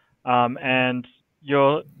it. And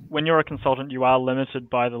when you're a consultant, you are limited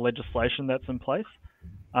by the legislation that's in place.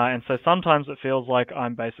 And so sometimes it feels like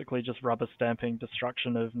I'm basically just rubber stamping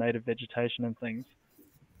destruction of native vegetation and things.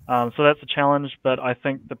 So that's a challenge, but I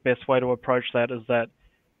think the best way to approach that is that,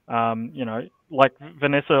 like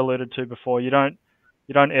Vanessa alluded to before, you don't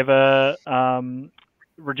ever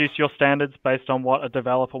reduce your standards based on what a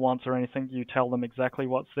developer wants or anything. You tell them exactly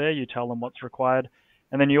what's there, you tell them what's required,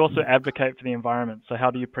 and then you also advocate for the environment. So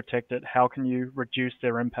how do you protect it? How can you reduce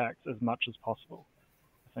their impact as much as possible?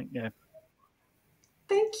 I think, yeah.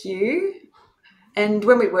 Thank you. And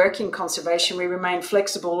when we work in conservation, we remain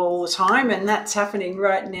flexible all the time, and that's happening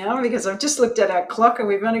right now because I've just looked at our clock and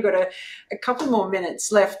we've only got a couple more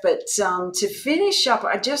minutes left. But to finish up,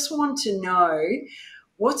 I just want to know,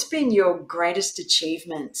 what's been your greatest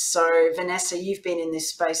achievement? So Vanessa, you've been in this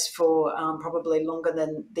space for probably longer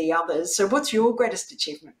than the others. So what's your greatest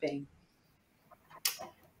achievement been?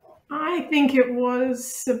 I think it was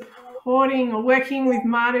supporting or working with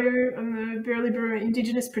Madu and the Verity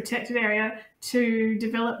Indigenous Protected Area to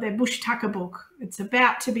develop their Bush Tucker book. It's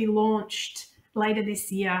about to be launched later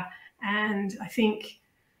this year. And I think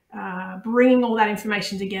bringing all that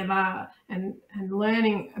information together and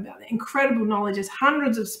learning about the incredible knowledge, there's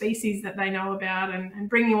hundreds of species that they know about, and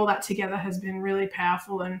bringing all that together has been really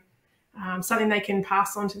powerful and something they can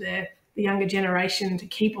pass on to the younger generation to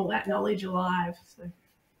keep all that knowledge alive. So,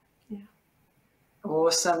 yeah.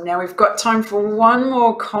 Awesome. Now we've got time for one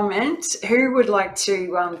more comment. Who would like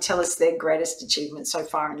to tell us their greatest achievement so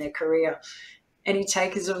far in their career? Any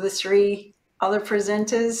takers of the three other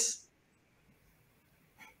presenters?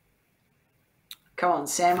 Come on,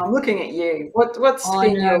 Sam, I'm looking at you. What's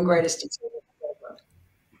been your greatest achievement?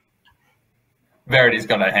 Verity's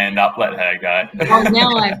got her hand up. Let her go. Oh,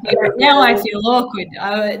 now I feel awkward.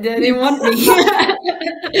 They didn't want me.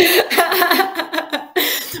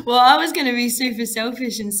 Well, I was going to be super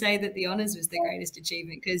selfish and say that the honours was the greatest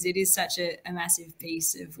achievement because it is such a massive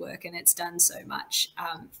piece of work and it's done so much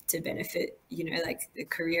to benefit, like the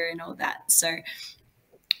career and all that. So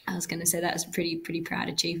I was going to say that was a pretty proud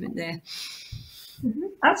achievement there. Mm-hmm.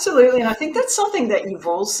 Absolutely. And I think that's something that you've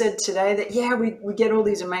all said today, that, yeah, we get all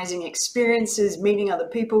these amazing experiences, meeting other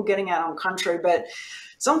people, getting out on country, but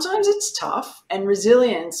sometimes it's tough, and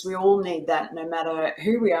resilience, we all need that no matter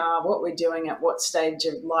who we are, what we're doing at what stage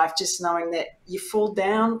of life, just knowing that you fall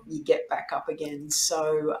down, you get back up again.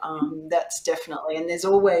 So that's definitely, and there's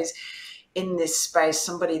always in this space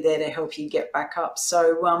somebody there to help you get back up.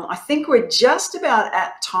 So I think we're just about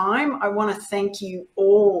at time. I want to thank you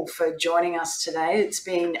all for joining us today. It's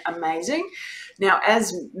been amazing. Now,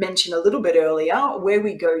 as mentioned a little bit earlier, where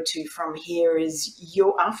we go to from here is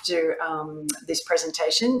after this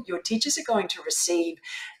presentation, your teachers are going to receive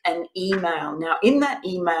an email. Now, in that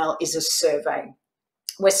email is a survey.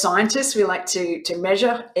 We're scientists, we like to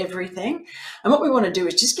measure everything. And what we want to do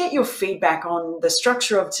is just get your feedback on the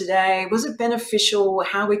structure of today. Was it beneficial?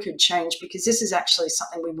 How we could change? Because this is actually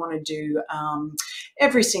something we want to do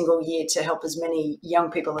every single year to help as many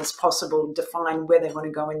young people as possible define where they want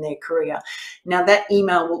to go in their career. Now, that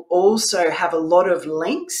email will also have a lot of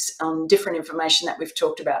links on different information that we've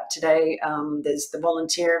talked about today. There's the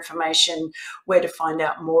volunteer information, where to find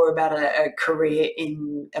out more about a career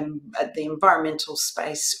in the environmental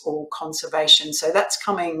space or conservation. So that's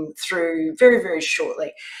coming through very, very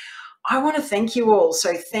shortly. I want to thank you all.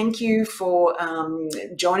 So thank you for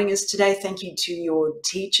joining us today. Thank you to your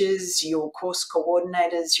teachers, your course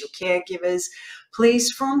coordinators, your caregivers.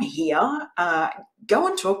 Please, from here, go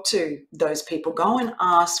and talk to those people. Go and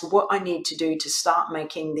ask what I need to do to start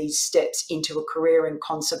making these steps into a career in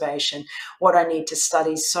conservation, what I need to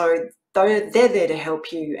study. So they're there to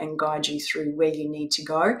help you and guide you through where you need to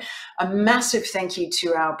go. A massive thank you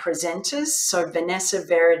to our presenters. So Vanessa,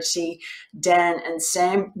 Verity, Dan and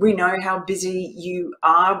Sam, we know how busy you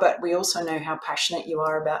are, but we also know how passionate you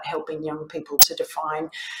are about helping young people to define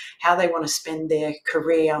how they want to spend their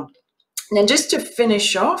career. Now, just to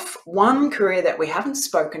finish off, one career that we haven't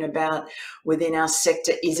spoken about within our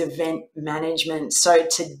sector is event management. So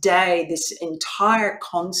today, this entire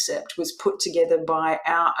concept was put together by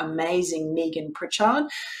our amazing Megan Pritchard,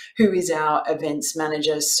 who is our events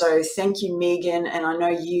manager. So thank you, Megan. And I know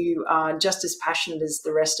you are just as passionate as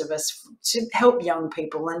the rest of us to help young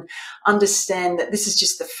people and understand that this is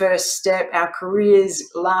just the first step. Our careers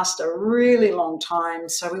last a really long time.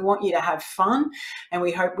 So we want you to have fun, and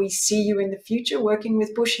we hope we see you in the future working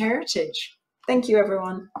with Bush Heritage. Thank you,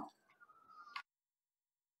 everyone.